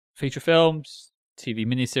lot of feature films, TV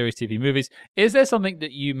miniseries, TV movies, is there something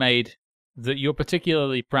that you made that you're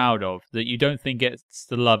particularly proud of that you don't think gets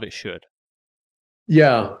the love it should?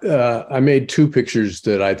 Yeah, I made two pictures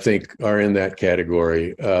that I think are in that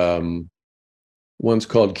category. One's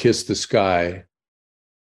called "Kiss the Sky,"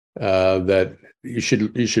 that you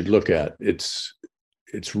should look at. It's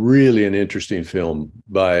really an interesting film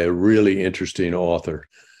by a really interesting author.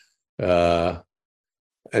 And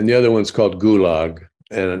the other one's called "Gulag,"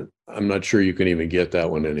 and I'm not sure you can even get that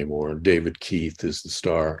one anymore. David Keith is the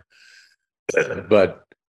star, but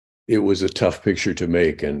it was a tough picture to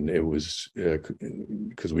make, and it was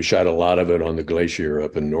because we shot a lot of it on the glacier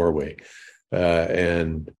up in Norway,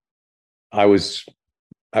 and I was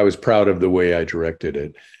proud of the way I directed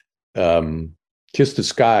it. Kiss the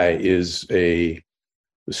Sky is a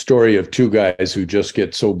story of two guys who just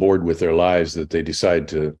get so bored with their lives that they decide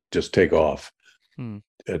to just take off.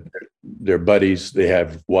 They're buddies, they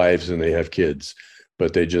have wives and they have kids,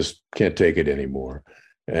 but they just can't take it anymore.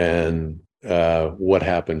 And what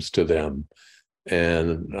happens to them?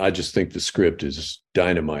 And I just think the script is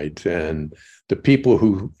dynamite. And the people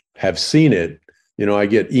who have seen it, I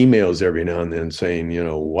get emails every now and then saying,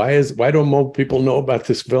 why don't more people know about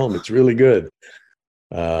this film? It's really good.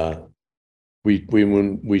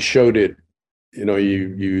 When we showed it,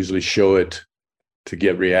 you usually show it to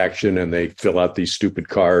get reaction, and they fill out these stupid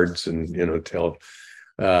cards and tell.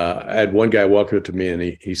 I had one guy walk up to me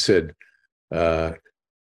and he said, how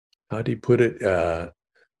do you put it?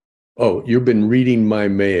 Oh, you've been reading my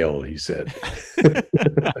mail, he said.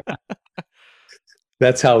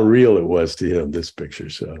 That's how real it was to him, this picture.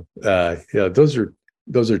 So yeah, those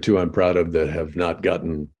are two I'm proud of that have not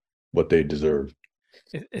gotten what they deserve.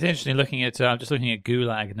 It's interesting looking at. I'm just looking at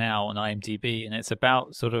Gulag now on IMDb, and it's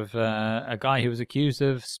about sort of a guy who was accused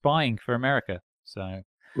of spying for America. So,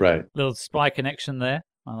 right, little spy connection there.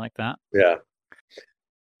 I like that. Yeah,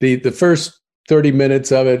 the first 30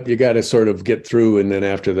 minutes of it, you got to sort of get through, and then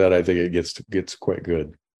after that, I think it gets quite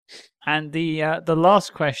good. And the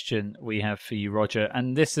last question we have for you, Roger,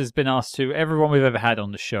 and this has been asked to everyone we've ever had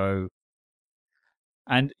on the show,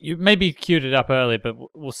 and you maybe queued it up earlier, but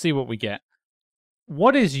we'll see what we get.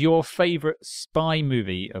 What is your favorite spy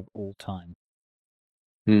movie of all time?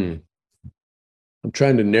 I'm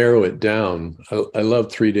trying to narrow it down. I love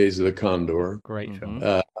 3 Days of the Condor. Great film.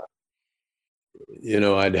 I'd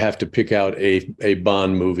have to pick out a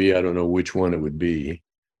Bond movie. I don't know which one it would be.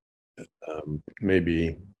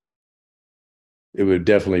 Maybe it would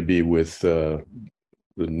definitely be with the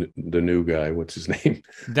new guy. What's his name?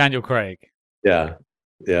 Daniel Craig. Yeah.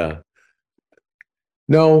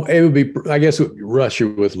 No, it would be, I guess, Russia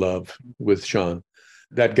with Love with Sean.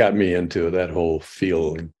 That got me into that whole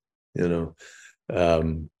feeling, Those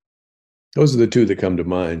are the two that come to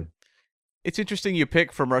mind. It's interesting you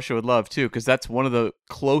pick From Russia with Love, too, because that's one of the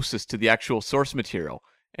closest to the actual source material.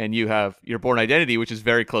 And you have Your Born Identity, which is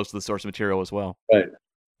very close to the source material as well. Right.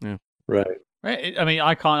 Yeah. Right. I mean,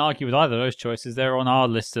 I can't argue with either of those choices. They're on our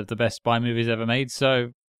list of the best spy movies ever made, so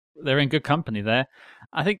they're in good company there.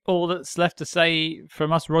 I think all that's left to say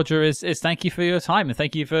from us, Roger, is thank you for your time and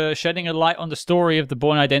thank you for shedding a light on the story of the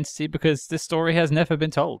Born Identity, because this story has never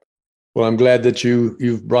been told. Well, I'm glad that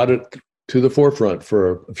you've brought it to the forefront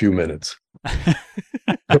for a few minutes.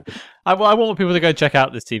 I want people to go check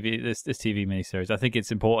out this TV miniseries. I think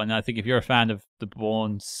it's important. I think if you're a fan of the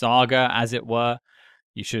Bourne saga, as it were,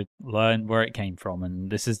 you should learn where it came from.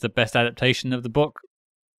 And this is the best adaptation of the book.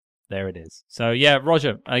 There it is. So yeah,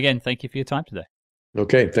 Roger, again, thank you for your time today.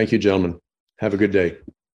 Okay. Thank you, gentlemen. Have a good day.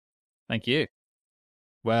 Thank you.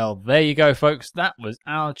 Well, there you go, folks. That was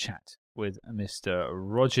our chat with Mr.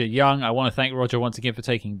 Roger Young. I want to thank Roger once again for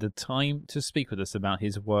taking the time to speak with us about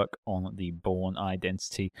his work on the Bourne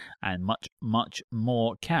Identity and much, much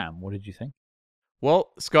more. Cam, what did you think?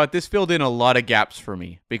 Well, Scott, this filled in a lot of gaps for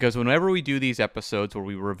me, because whenever we do these episodes where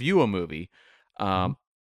we review a movie,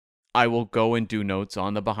 I will go and do notes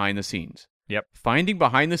on the behind the scenes. Yep. Finding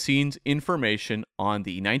behind the scenes information on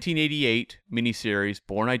the 1988 miniseries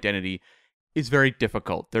Bourne Identity is very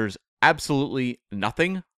difficult. There's absolutely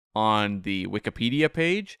nothing on the Wikipedia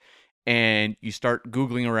page, and you start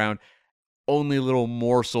Googling around, only little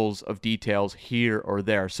morsels of details here or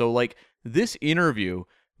there. So like this interview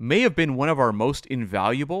may have been one of our most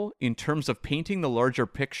invaluable in terms of painting the larger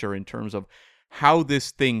picture in terms of how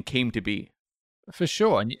this thing came to be. For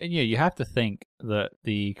sure. And you have to think that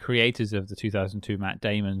the creators of the 2002 Matt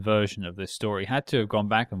Damon version of this story had to have gone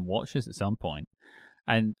back and watched this at some point.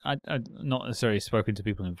 And I've not necessarily spoken to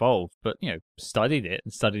people involved, but, studied it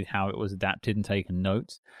and studied how it was adapted and taken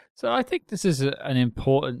notes. So I think this is an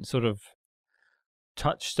important sort of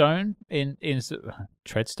touchstone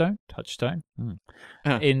touchstone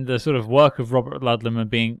Huh. in the sort of work of Robert Ludlum and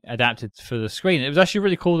being adapted for the screen. It was actually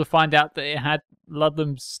really cool to find out that it had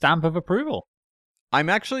Ludlum's stamp of approval. I'm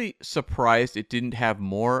actually surprised it didn't have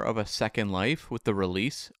more of a second life with the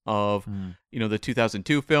release of, the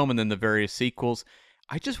 2002 film and then the various sequels.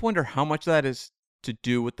 I just wonder how much that is to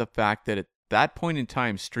do with the fact that at that point in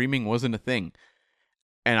time, streaming wasn't a thing.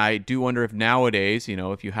 And I do wonder if nowadays,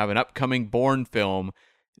 if you have an upcoming Bourne film,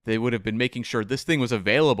 they would have been making sure this thing was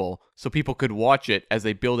available so people could watch it as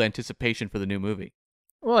they build anticipation for the new movie.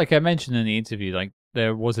 Well, like I mentioned in the interview, like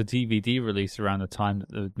there was a DVD release around the time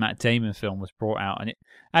that the Matt Damon film was brought out, and it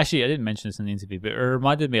actually I didn't mention this in the interview, but it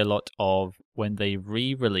reminded me a lot of when they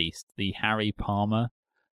re-released the Harry Palmer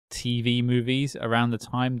TV movies around the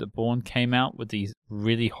time that Bourne came out with these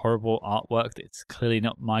really horrible artwork that's clearly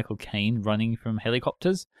not Michael Caine running from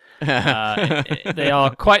helicopters. They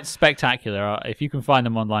are quite spectacular. If you can find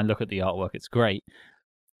them online, look at the artwork. It's great.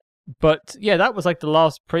 But yeah, that was like the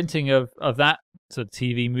last printing of that sort of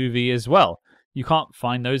TV movie as well. You can't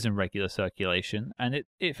find those in regular circulation, and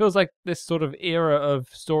it feels like this sort of era of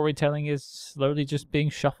storytelling is slowly just being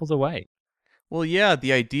shuffled away. Well, yeah,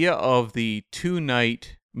 the idea of the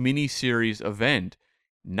 2-night miniseries event,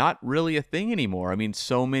 not really a thing anymore. I mean,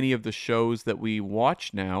 so many of the shows that we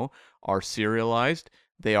watch now are serialized.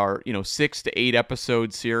 They are, 6 to 8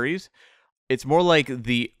 episode series. It's more like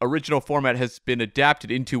the original format has been adapted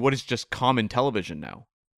into what is just common television now.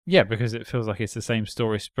 Yeah, because it feels like it's the same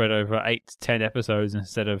story spread over 8 to 10 episodes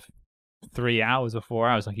instead of 3 hours or 4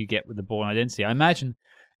 hours like you get with the Bourne Identity. I imagine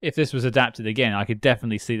if this was adapted again, I could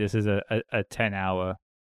definitely see this as a 10-hour,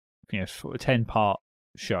 10-part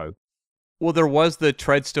show. Well, there was the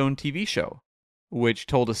Treadstone TV show, which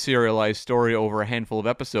told a serialized story over a handful of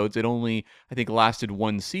episodes. It only, I think, lasted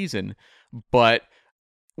one season, but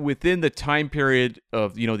within the time period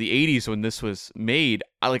of the 80s when this was made,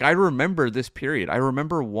 I remember this period. I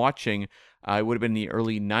remember watching, it would have been the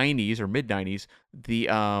early 90s or mid 90s, the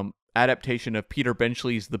adaptation of Peter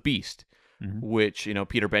Benchley's The Beast, which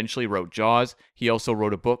Peter Benchley wrote Jaws. He also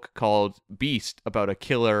wrote a book called Beast about a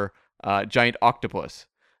killer giant octopus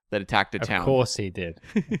that attacked a town. Of course he did.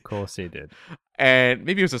 Of course he did. And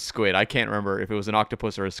maybe it was a squid. I can't remember if it was an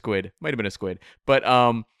octopus or a squid. Might have been a squid, but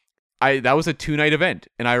that was a 2-night event,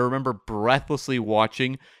 and I remember breathlessly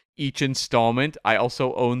watching each installment. I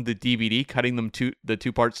also owned the DVD, cutting the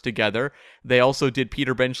two parts together. They also did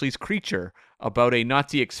Peter Benchley's Creature, about a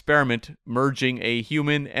Nazi experiment merging a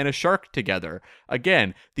human and a shark together.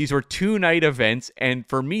 Again, these were 2-night events, and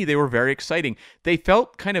for me, they were very exciting. They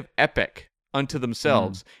felt kind of epic unto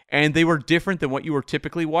themselves, and they were different than what you were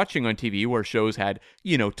typically watching on TV, where shows had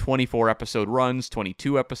 24 episode runs,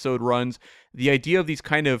 22 episode runs. The idea of these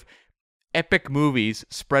kind of epic movies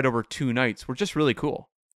spread over 2 nights were just really cool.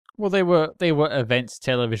 Well, they were events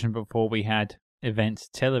television before we had events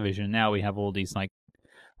television. Now we have all these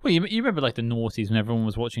you remember like the noughties when everyone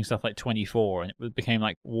was watching stuff like 24 and it became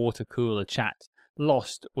like water cooler chat.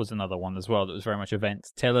 Lost was another one as well that was very much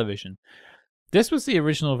events television. This was the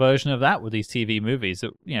original version of that with these TV movies.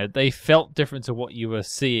 That they felt different to what you were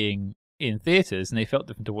seeing in theaters, and they felt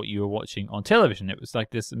different to what you were watching on television. It was like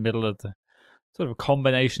this middle of the sort of a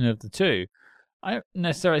combination of the two. I don't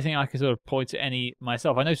necessarily think I could sort of point to any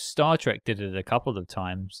myself. I know Star Trek did it a couple of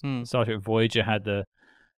times. Star Trek Voyager had the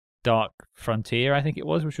Dark Frontier, I think it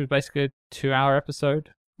was, which was basically a 2-hour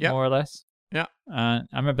episode, more or less. Yeah. I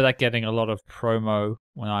remember that getting a lot of promo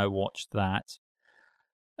when I watched that.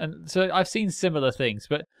 And so I've seen similar things,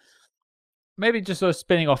 but maybe just sort of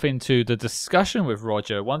spinning off into the discussion with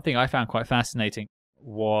Roger, one thing I found quite fascinating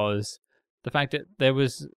was the fact that there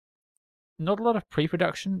was not a lot of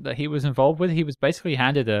pre-production that he was involved with. He was basically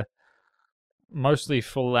handed a mostly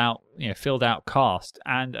filled out cast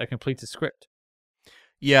and a completed script.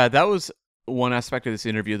 Yeah, that was one aspect of this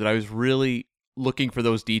interview that I was really looking for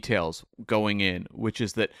those details going in, which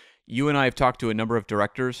is that you and I have talked to a number of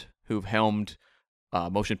directors who've helmed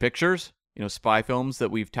motion pictures, spy films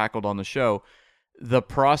that we've tackled on the show. The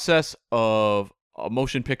process of a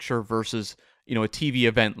motion picture versus, a TV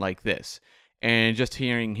event like this. And just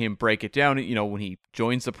hearing him break it down, when he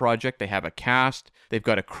joins the project, they have a cast, they've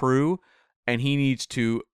got a crew, and he needs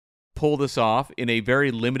to pull this off in a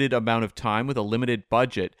very limited amount of time with a limited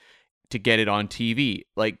budget to get it on TV.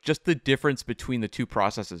 Like, just the difference between the two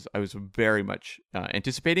processes, I was very much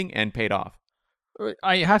anticipating and paid off.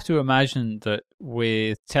 I have to imagine that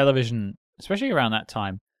with television, especially around that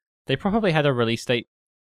time, they probably had a release date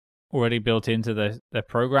already built into their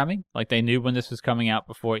programming. Like, they knew when this was coming out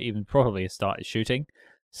before it even probably started shooting.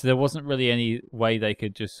 So there wasn't really any way they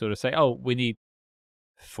could just sort of say, oh, we need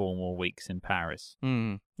 4 more weeks in Paris.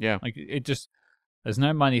 Yeah. Like, it just, there's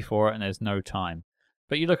no money for it and there's no time.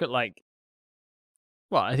 But you look at, like,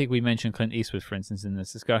 well, I think we mentioned Clint Eastwood, for instance, in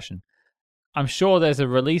this discussion. I'm sure there's a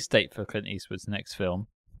release date for Clint Eastwood's next film,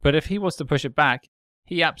 but if he was to push it back,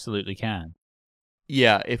 he absolutely can.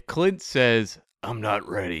 Yeah, if Clint says, "I'm not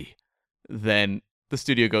ready," then the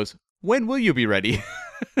studio goes, "When will you be ready?"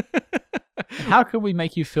 How can we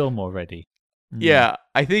make you feel more ready? Yeah,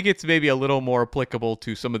 I think it's maybe a little more applicable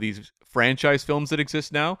to some of these franchise films that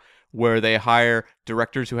exist now, where they hire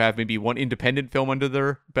directors who have maybe one independent film under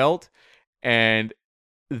their belt, and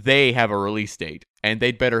they have a release date, and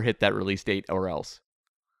they'd better hit that release date or else.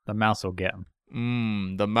 The mouse will get them.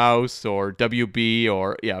 The Mouse or WB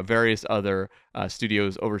or various other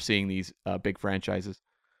studios overseeing these big franchises.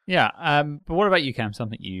 Yeah, but what about you, Cam?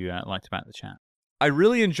 Something you liked about the chat? I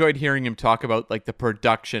really enjoyed hearing him talk about like the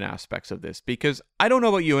production aspects of this, because I don't know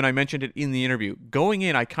about you, and I mentioned it in the interview. Going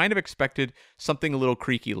in, I kind of expected something a little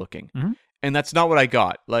creaky looking, and that's not what I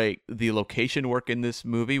got. Like, the location work in this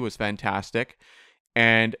movie was fantastic,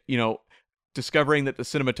 and discovering that the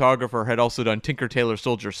cinematographer had also done Tinker Tailor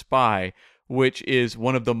Soldier Spy, which is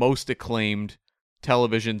one of the most acclaimed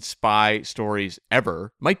television spy stories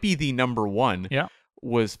ever, might be the number one. Yeah,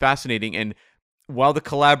 was fascinating. And while the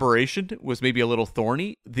collaboration was maybe a little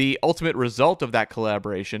thorny, the ultimate result of that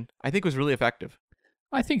collaboration, I think, was really effective.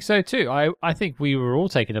 I think so too. I think we were all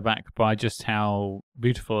taken aback by just how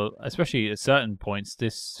beautiful, especially at certain points,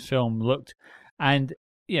 this film looked. And,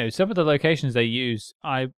 some of the locations they use,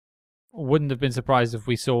 I wouldn't have been surprised if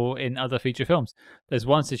we saw in other feature films. There's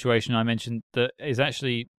one situation I mentioned that is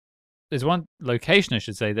actually, there's one location, I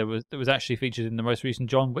should say, that was actually featured in the most recent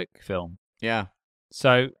John Wick film. Yeah.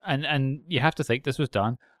 So, and you have to think this was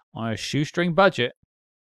done on a shoestring budget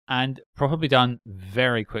and probably done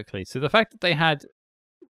very quickly. So the fact that they had,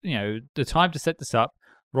 the time to set this up,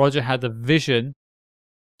 Roger had the vision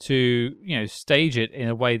to, stage it in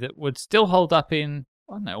a way that would still hold up in,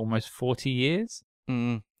 I don't know, almost 40 years.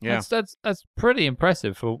 Yeah. That's pretty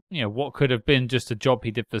impressive for, what could have been just a job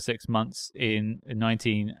he did for 6 months in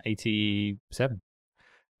 1987.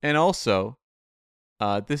 And also,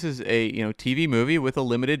 this is a TV movie with a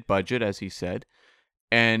limited budget, as he said,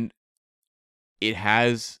 and it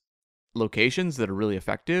has locations that are really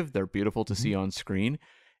effective. They're beautiful to see on screen.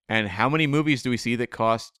 And how many movies do we see that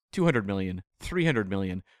cost $200 million, $300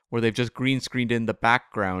 million, where they've just green screened in the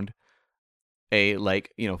background a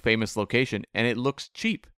famous location, and it looks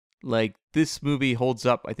cheap? Like, this movie holds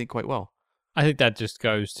up, I think, quite well. I think that just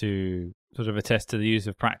goes to sort of attest to the use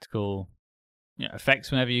of practical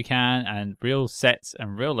effects whenever you can, and real sets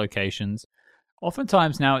and real locations.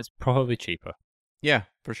 Oftentimes now it's probably cheaper. Yeah,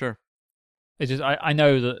 for sure. It's just I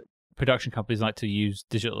know that production companies like to use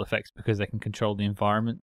digital effects because they can control the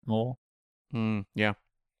environment more. Yeah.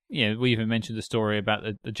 We even mentioned the story about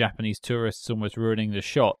the Japanese tourists almost ruining the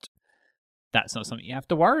shot. That's not something you have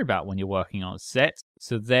to worry about when you're working on a set.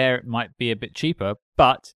 So there it might be a bit cheaper,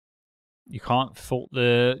 but you can't fault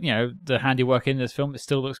the handiwork in this film. It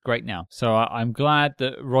still looks great now. So I'm glad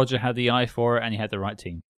that Roger had the eye for it and he had the right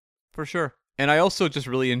team. For sure. And I also just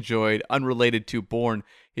really enjoyed, unrelated to Bourne,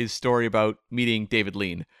 his story about meeting David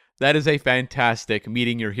Lean. That is a fantastic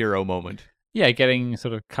meeting your hero moment. Yeah, getting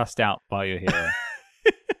sort of cussed out by your hero.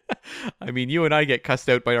 I mean, you and I get cussed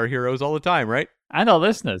out by our heroes all the time, right? And our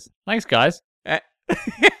listeners. Thanks, guys.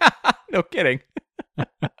 No kidding.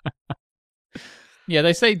 Yeah,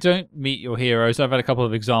 they say don't meet your heroes. I've had a couple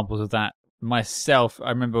of examples of that myself. I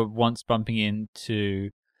remember once bumping into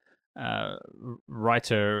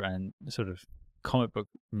writer and sort of comic book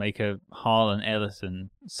maker Harlan Ellison,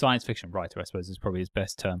 science fiction writer, I suppose is probably his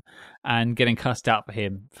best term, and getting cussed out for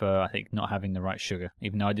him for, I think, not having the right sugar,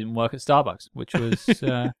 even though I didn't work at Starbucks, which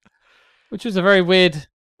was a very weird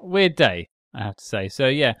day, I have to say. So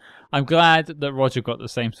yeah, I'm glad that Roger got the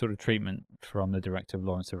same sort of treatment from the director of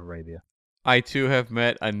Lawrence of Arabia. I, too, have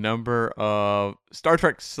met a number of Star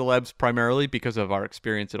Trek celebs, primarily because of our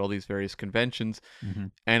experience at all these various conventions.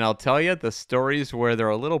 And I'll tell you, the stories where they're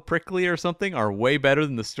a little prickly or something are way better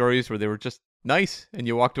than the stories where they were just nice and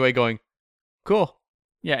you walked away going, cool.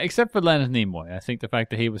 Yeah, except for Leonard Nimoy. I think the fact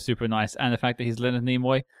that he was super nice and the fact that he's Leonard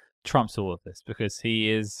Nimoy trumps all of this, because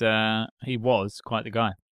he was quite the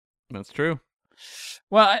guy. That's true.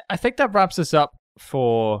 Well, I think that wraps us up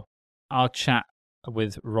for our chat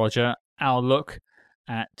with Roger. Our look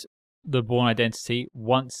at the Bourne Identity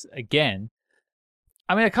once again.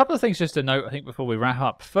 I mean, a couple of things just to note, I think, before we wrap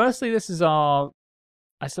up. Firstly, this is our,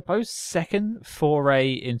 I suppose, second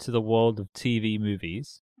foray into the world of TV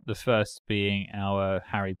movies. The first being our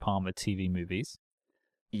Harry Palmer TV movies.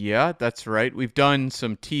 Yeah, that's right. We've done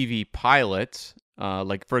some TV pilots,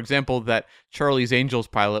 Like, for example, that Charlie's Angels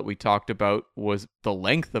pilot we talked about was the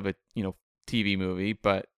length of a TV movie,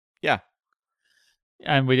 but yeah.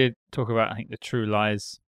 And we did talk about, I think, the True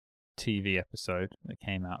Lies TV episode that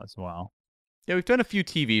came out as well. Yeah, we've done a few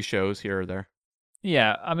TV shows here or there.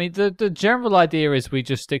 Yeah, I mean, the general idea is we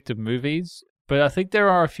just stick to movies, but I think there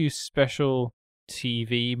are a few special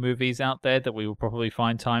TV movies out there that we will probably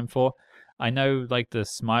find time for. I know, like, the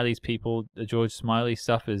Smiley's people, the George Smiley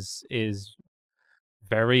stuff is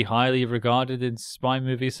very highly regarded in spy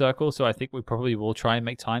movie circles, so I think we probably will try and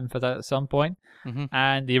make time for that at some point. Mm-hmm.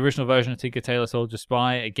 And the original version of Tinker Tailor Soldier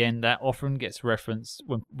Spy, again, that often gets referenced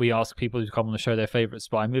when we ask people who come on the show their favorite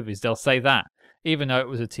spy movies. They'll say that, even though it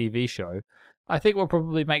was a TV show. I think we'll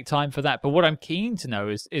probably make time for that. But what I'm keen to know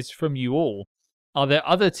is from you all, are there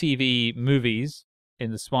other TV movies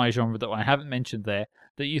in the spy genre that I haven't mentioned there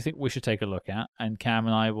that you think we should take a look at? And Cam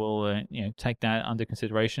and I will take that under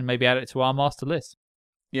consideration, maybe add it to our master list.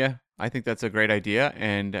 Yeah, I think that's a great idea.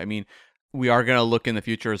 And I mean, we are going to look in the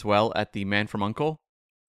future as well at the Man from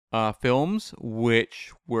U.N.C.L.E. Films,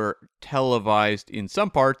 which were televised in some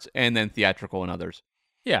parts and then theatrical in others.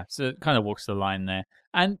 Yeah, so it kind of walks the line there.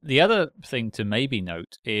 And the other thing to maybe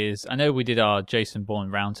note is, I know we did our Jason Bourne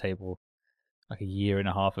roundtable like a year and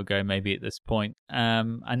a half ago, maybe at this point,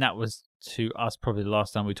 and that was to us probably the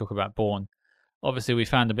last time we talked about Bourne. Obviously, we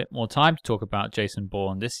found a bit more time to talk about Jason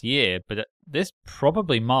Bourne this year, but this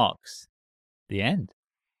probably marks the end.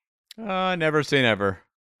 Never say never.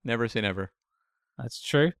 Never say never. That's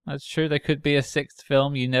true. That's true. There could be a sixth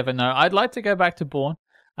film. You never know. I'd like to go back to Bourne.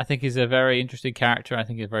 I think he's a very interesting character. I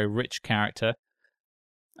think he's a very rich character.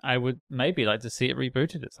 I would maybe like to see it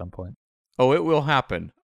rebooted at some point. Oh, it will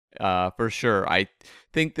happen. For sure. I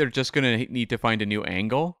think they're just going to need to find a new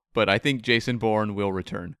angle, but I think Jason Bourne will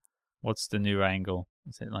return. What's the new angle?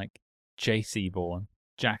 Is it like J.C. Bourne?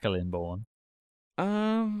 Jacqueline Bourne?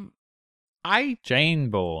 Jane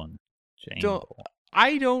Bourne.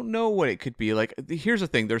 I don't know what it could be. Like, here's the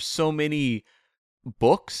thing. There's so many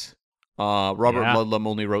books. Robert Ludlum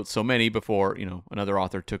only wrote so many before, another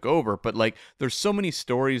author took over. But, like, there's so many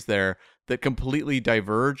stories there that completely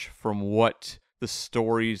diverge from what the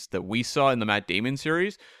stories that we saw in the Matt Damon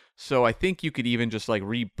series. So I think you could even just, like,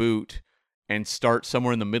 reboot and start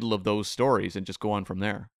somewhere in the middle of those stories and just go on from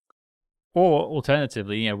there. Or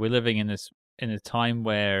alternatively, we're living in a time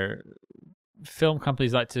where film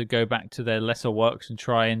companies like to go back to their lesser works and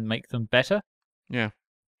try and make them better. Yeah.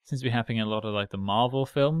 Seems to be happening in a lot of like the Marvel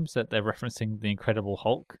films that they're referencing the Incredible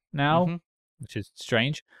Hulk now, which is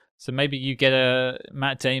strange. So maybe you get a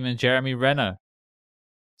Matt Damon, Jeremy Renner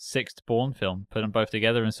sixth Bourne film, put them both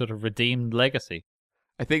together and sort of redeemed legacy.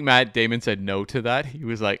 I think Matt Damon said no to that. He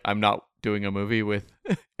was like, I'm not doing a movie with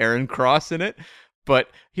Aaron Cross in it. But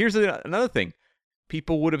here's another thing.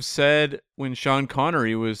 People would have said when Sean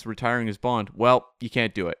Connery was retiring as Bond, well, you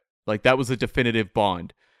can't do it. Like, that was a definitive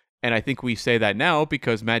Bond. And I think we say that now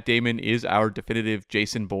because Matt Damon is our definitive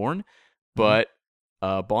Jason Bourne. But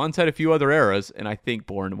Bond's had a few other eras, and I think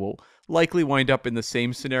Bourne will likely wind up in the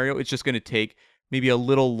same scenario. It's just going to take maybe a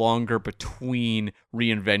little longer between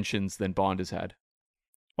reinventions than Bond has had.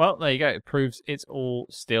 Well, there you go. It proves it's all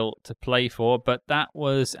still to play for. But that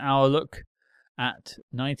was our look at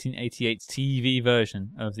 1988's TV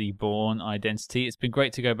version of the Bourne Identity. It's been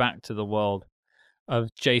great to go back to the world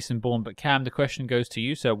of Jason Bourne. But Cam, the question goes to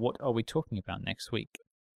you. So what are we talking about next week?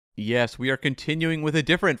 Yes, we are continuing with a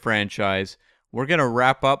different franchise. We're going to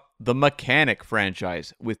wrap up the Mechanic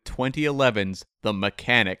franchise with 2011's The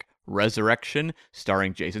Mechanic Resurrection,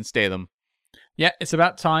 starring Jason Statham. Yeah, it's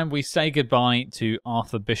about time we say goodbye to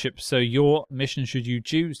Arthur Bishop. So your mission, should you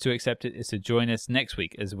choose to accept it, is to join us next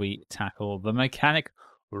week as we tackle The Mechanic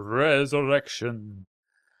Resurrection.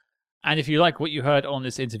 And if you like what you heard on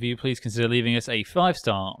this interview, please consider leaving us a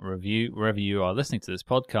 5-star review wherever you are listening to this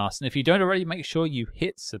podcast. And if you don't already, make sure you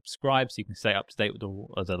hit subscribe so you can stay up to date with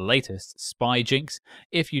all of the latest spy jinx.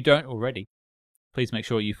 If you don't already, please make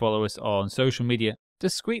sure you follow us on social media,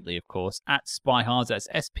 discreetly, of course, at SpyHards, that's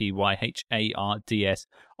SpyHards,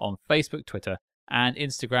 on Facebook, Twitter, and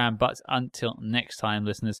Instagram. But until next time,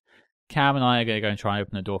 listeners, Cam and I are going to go and try and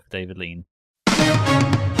open the door for David Lean.